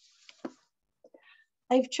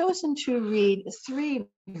 I've chosen to read 3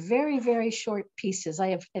 very, very short pieces. I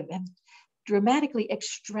have dramatically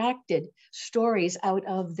extracted stories out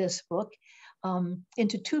of this book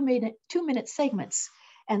into 2-minute segments.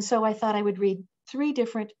 And so I thought I would read 3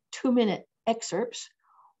 different 2-minute excerpts.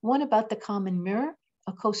 One about the common murre,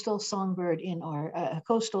 a coastal songbird a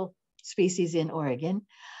coastal species in Oregon.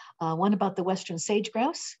 One about the western sage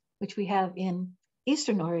grouse, which we have in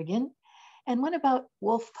eastern Oregon. And one about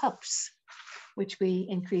wolf pups, which we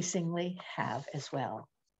increasingly have as well.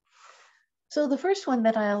 So the first one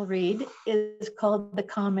that I'll read is called The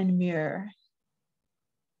Common Murre.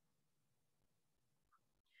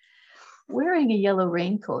 Wearing a yellow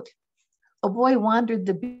raincoat, a boy wandered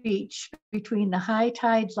the beach between the high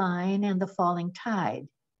tide line and the falling tide.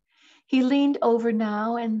 He leaned over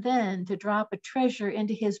now and then to drop a treasure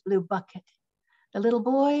into his blue bucket. The little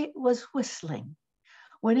boy was whistling.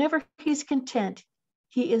 Whenever he's content,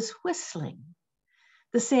 he is whistling.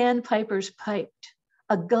 The sandpipers piped.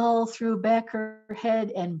 A gull threw back her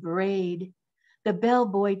head and brayed. The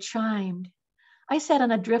bellboy chimed. I sat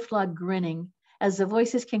on a drift log grinning as the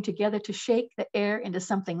voices came together to shake the air into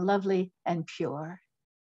something lovely and pure.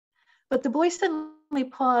 But the boy suddenly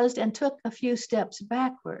paused and took a few steps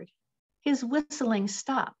backward. His whistling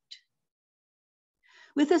stopped.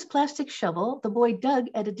 With his plastic shovel, the boy dug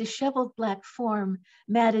at a disheveled black form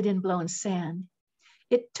matted in blown sand.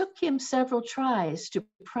 It took him several tries to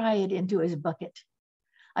pry it into his bucket.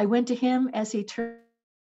 I went to him as he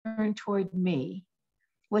turned toward me.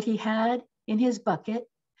 What he had in his bucket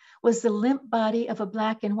was the limp body of a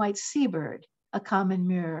black and white seabird, a common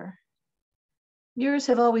murre. Murres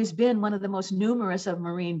have always been one of the most numerous of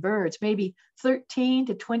marine birds, maybe 13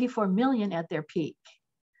 to 24 million at their peak.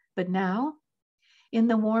 But now, In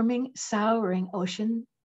the warming, souring ocean,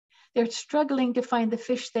 they're struggling to find the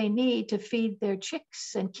fish they need to feed their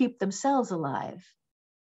chicks and keep themselves alive.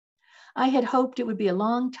 I had hoped it would be a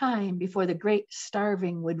long time before the great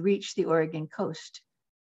starving would reach the Oregon coast,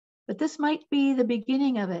 but this might be the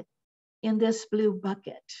beginning of it in this blue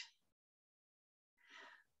bucket.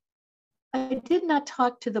 I did not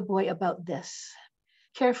talk to the boy about this.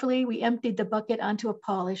 Carefully, we emptied the bucket onto a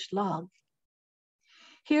polished log.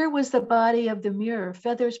 Here was the body of the murre,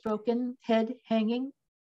 feathers broken, head hanging.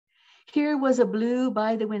 Here was a blue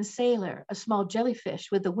by-the-wind sailor, a small jellyfish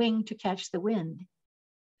with a wing to catch the wind.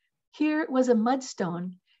 Here was a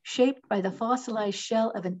mudstone shaped by the fossilized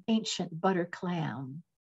shell of an ancient butter clam.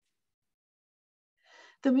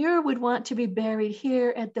 The murre would want to be buried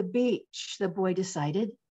here at the beach, the boy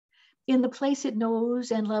decided, in the place it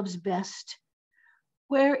knows and loves best,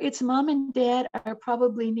 where its mom and dad are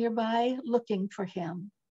probably nearby looking for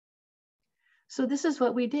him. So this is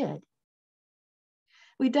what we did.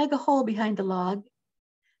 We dug a hole behind the log,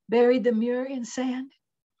 buried the murre in sand,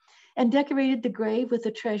 and decorated the grave with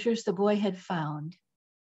the treasures the boy had found.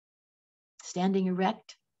 Standing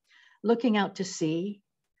erect, looking out to sea,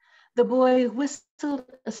 the boy whistled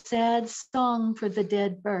a sad song for the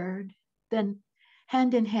dead bird. Then,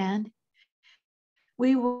 hand in hand,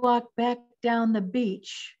 we walked back down the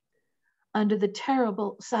beach under the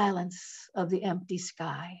terrible silence of the empty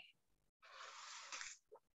sky.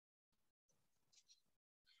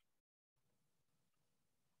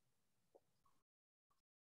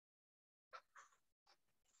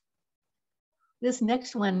 This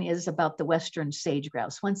next one is about the Western sage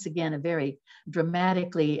grouse. Once again, a very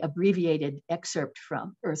dramatically abbreviated excerpt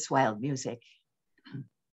from Earth's Wild Music.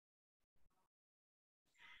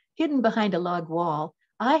 Hidden behind a log wall,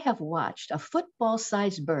 I have watched a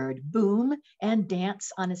football-sized bird boom and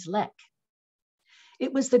dance on its lek.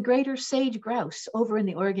 It was the greater sage grouse over in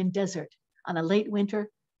the Oregon desert on a late winter,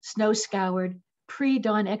 snow-scoured,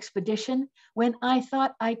 pre-dawn expedition when I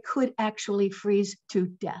thought I could actually freeze to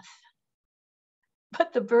death.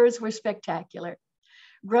 But the birds were spectacular.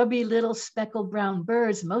 Grubby little speckled brown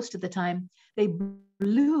birds, most of the time, they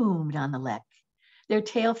bloomed on the lek. Their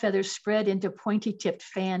tail feathers spread into pointy-tipped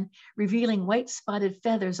fan, revealing white spotted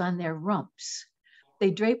feathers on their rumps.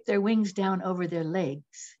 They draped their wings down over their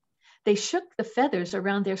legs. They shook the feathers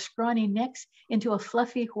around their scrawny necks into a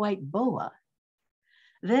fluffy white boa.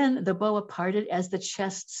 Then the boa parted as the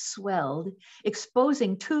chest swelled,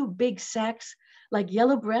 exposing two big sacs like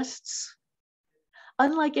yellow breasts,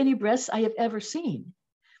 unlike any breasts I have ever seen.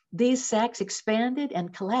 These sacs expanded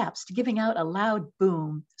and collapsed, giving out a loud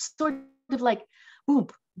boom, sort of like boom,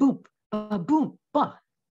 boom, boom, ba.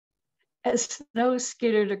 As snow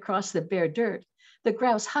skittered across the bare dirt, the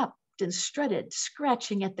grouse hopped and strutted,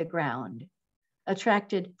 scratching at the ground.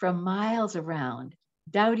 Attracted from miles around,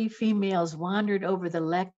 dowdy females wandered over the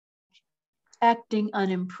lek, acting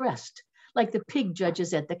unimpressed, like the pig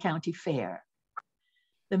judges at the county fair.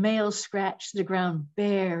 The males scratched the ground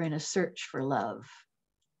bare in a search for love.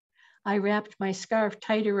 I wrapped my scarf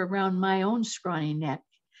tighter around my own scrawny neck,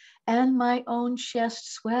 and my own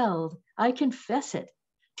chest swelled, I confess it,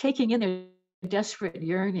 taking in their desperate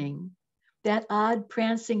yearning. That odd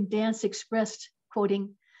prancing dance expressed,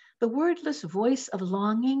 quoting, the wordless voice of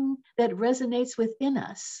longing that resonates within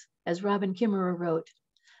us, as Robin Kimmerer wrote,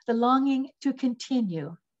 the longing to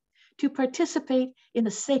continue, to participate in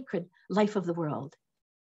the sacred life of the world.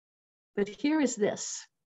 But here is this.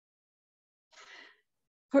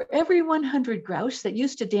 For every 100 grouse that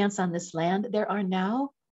used to dance on this land, there are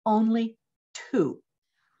now only 2,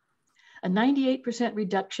 a 98%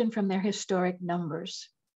 reduction from their historic numbers.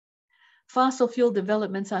 Fossil fuel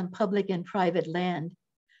developments on public and private land,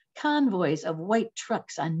 convoys of white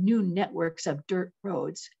trucks on new networks of dirt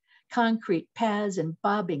roads, concrete paths and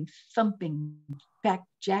bobbing, thumping back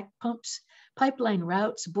jack pumps, pipeline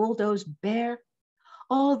routes bulldozed bare.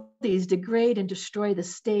 All these degrade and destroy the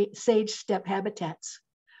sage steppe habitats.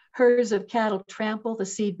 Herds of cattle trample the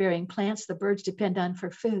seed-bearing plants the birds depend on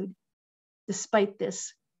for food. Despite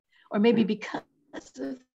this, or maybe because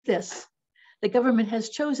of this, the government has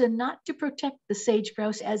chosen not to protect the sage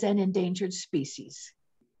grouse as an endangered species.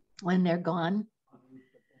 When they're gone,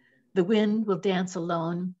 the wind will dance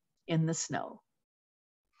alone in the snow.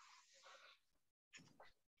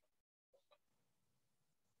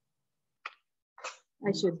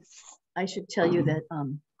 I should tell you that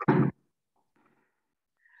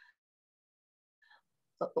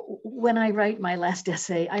when I write my last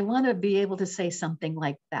essay, I want to be able to say something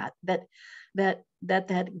like that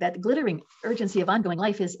glittering urgency of ongoing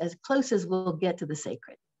life is as close as we'll get to the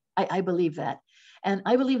sacred. I believe that. And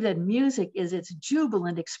I believe that music is its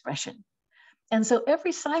jubilant expression. And so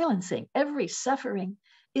every silencing, every suffering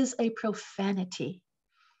is a profanity.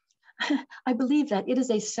 I believe that it is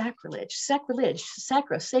a sacrilege,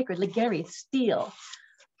 sacra, sacred, legere, steal,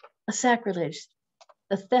 a sacrilege,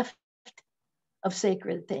 the theft of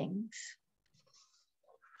sacred things.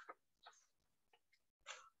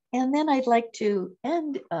 And then I'd like to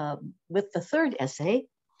end with the third essay,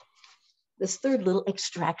 this third little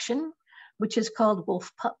extraction, which is called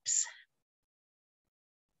Wolf Pups.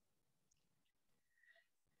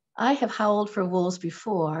 I have howled for wolves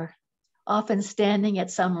before, often standing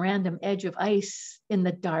at some random edge of ice in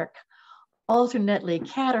the dark, alternately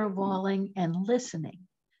caterwauling and listening,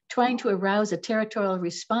 trying to arouse a territorial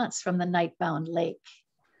response from the night-bound lake.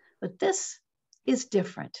 But this is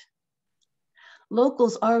different.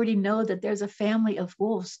 Locals already know that there's a family of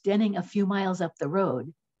wolves denning a few miles up the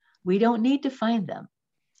road. We don't need to find them.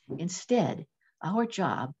 Instead, our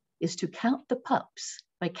job is to count the pups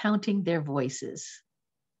by counting their voices.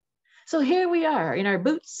 So here we are in our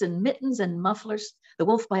boots and mittens and mufflers, the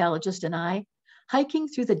wolf biologist and I, hiking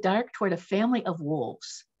through the dark toward a family of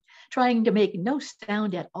wolves, trying to make no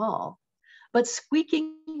sound at all, but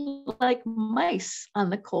squeaking like mice on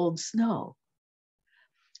the cold snow.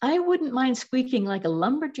 I wouldn't mind squeaking like a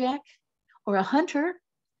lumberjack or a hunter,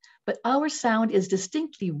 but our sound is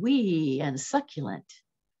distinctly wee and succulent.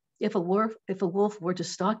 If a wolf were to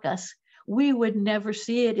stalk us, we would never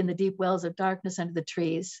see it in the deep wells of darkness under the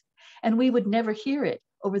trees, and we would never hear it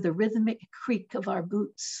over the rhythmic creak of our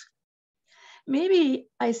boots. Maybe,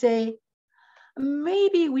 I say,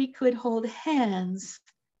 maybe we could hold hands,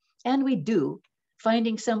 and we do,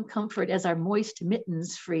 finding some comfort as our moist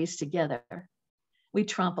mittens freeze together. We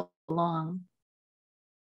tromp along.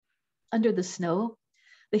 Under the snow,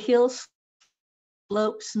 the hills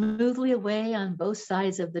slope smoothly away on both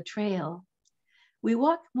sides of the trail. We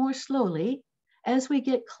walk more slowly as we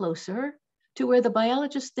get closer to where the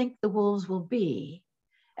biologists think the wolves will be.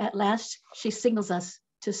 At last, she signals us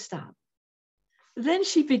to stop. Then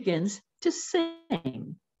she begins to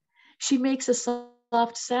sing. She makes a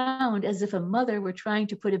soft sound as if a mother were trying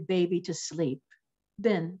to put a baby to sleep.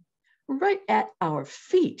 Then, right at our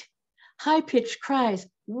feet, high-pitched cries,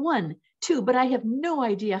 1, 2, but I have no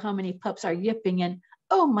idea how many pups are yipping, and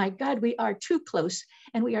oh my God, we are too close,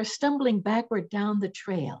 and we are stumbling backward down the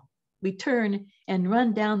trail. We turn and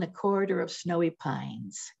run down the corridor of snowy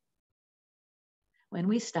pines. When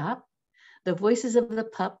we stop, the voices of the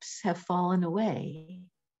pups have fallen away.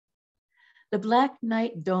 The black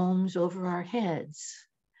night domes over our heads.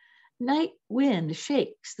 Night wind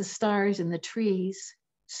shakes the stars in the trees.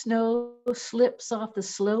 Snow slips off the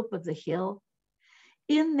slope of the hill.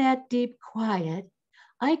 In that deep quiet,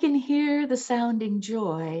 I can hear the sounding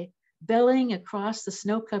joy belling across the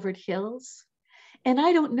snow-covered hills. And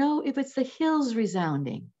I don't know if it's the hills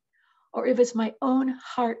resounding or if it's my own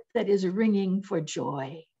heart that is ringing for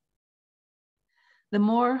joy. The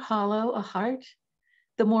more hollow a heart,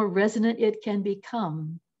 the more resonant it can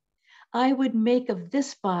become. I would make of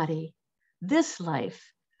this body, this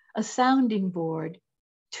life, a sounding board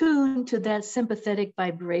tuned to that sympathetic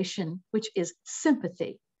vibration, which is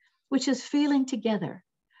sympathy, which is feeling together,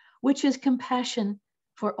 which is compassion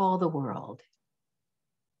for all the world.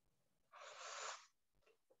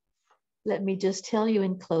 Let me just tell you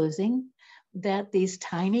in closing that these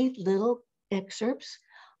tiny little excerpts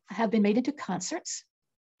have been made into concerts.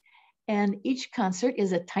 And each concert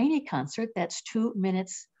is a tiny concert that's 2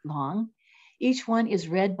 minutes long. Each one is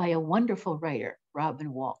read by a wonderful writer,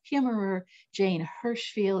 Robin Wall Kimmerer, Jane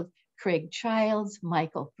Hirschfield, Craig Childs,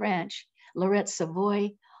 Michael Branch, Lorette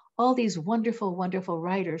Savoy. All these wonderful, wonderful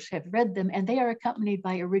writers have read them, and they are accompanied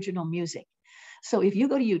by original music. So if you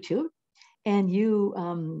go to YouTube and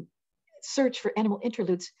you search for animal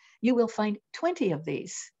interludes, you will find 20 of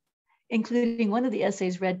these, including one of the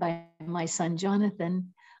essays read by my son,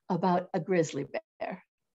 Jonathan, about a grizzly bear.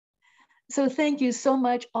 So thank you so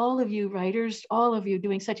much, all of you writers, all of you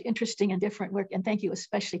doing such interesting and different work. And thank you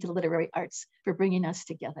especially to the literary arts for bringing us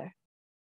together.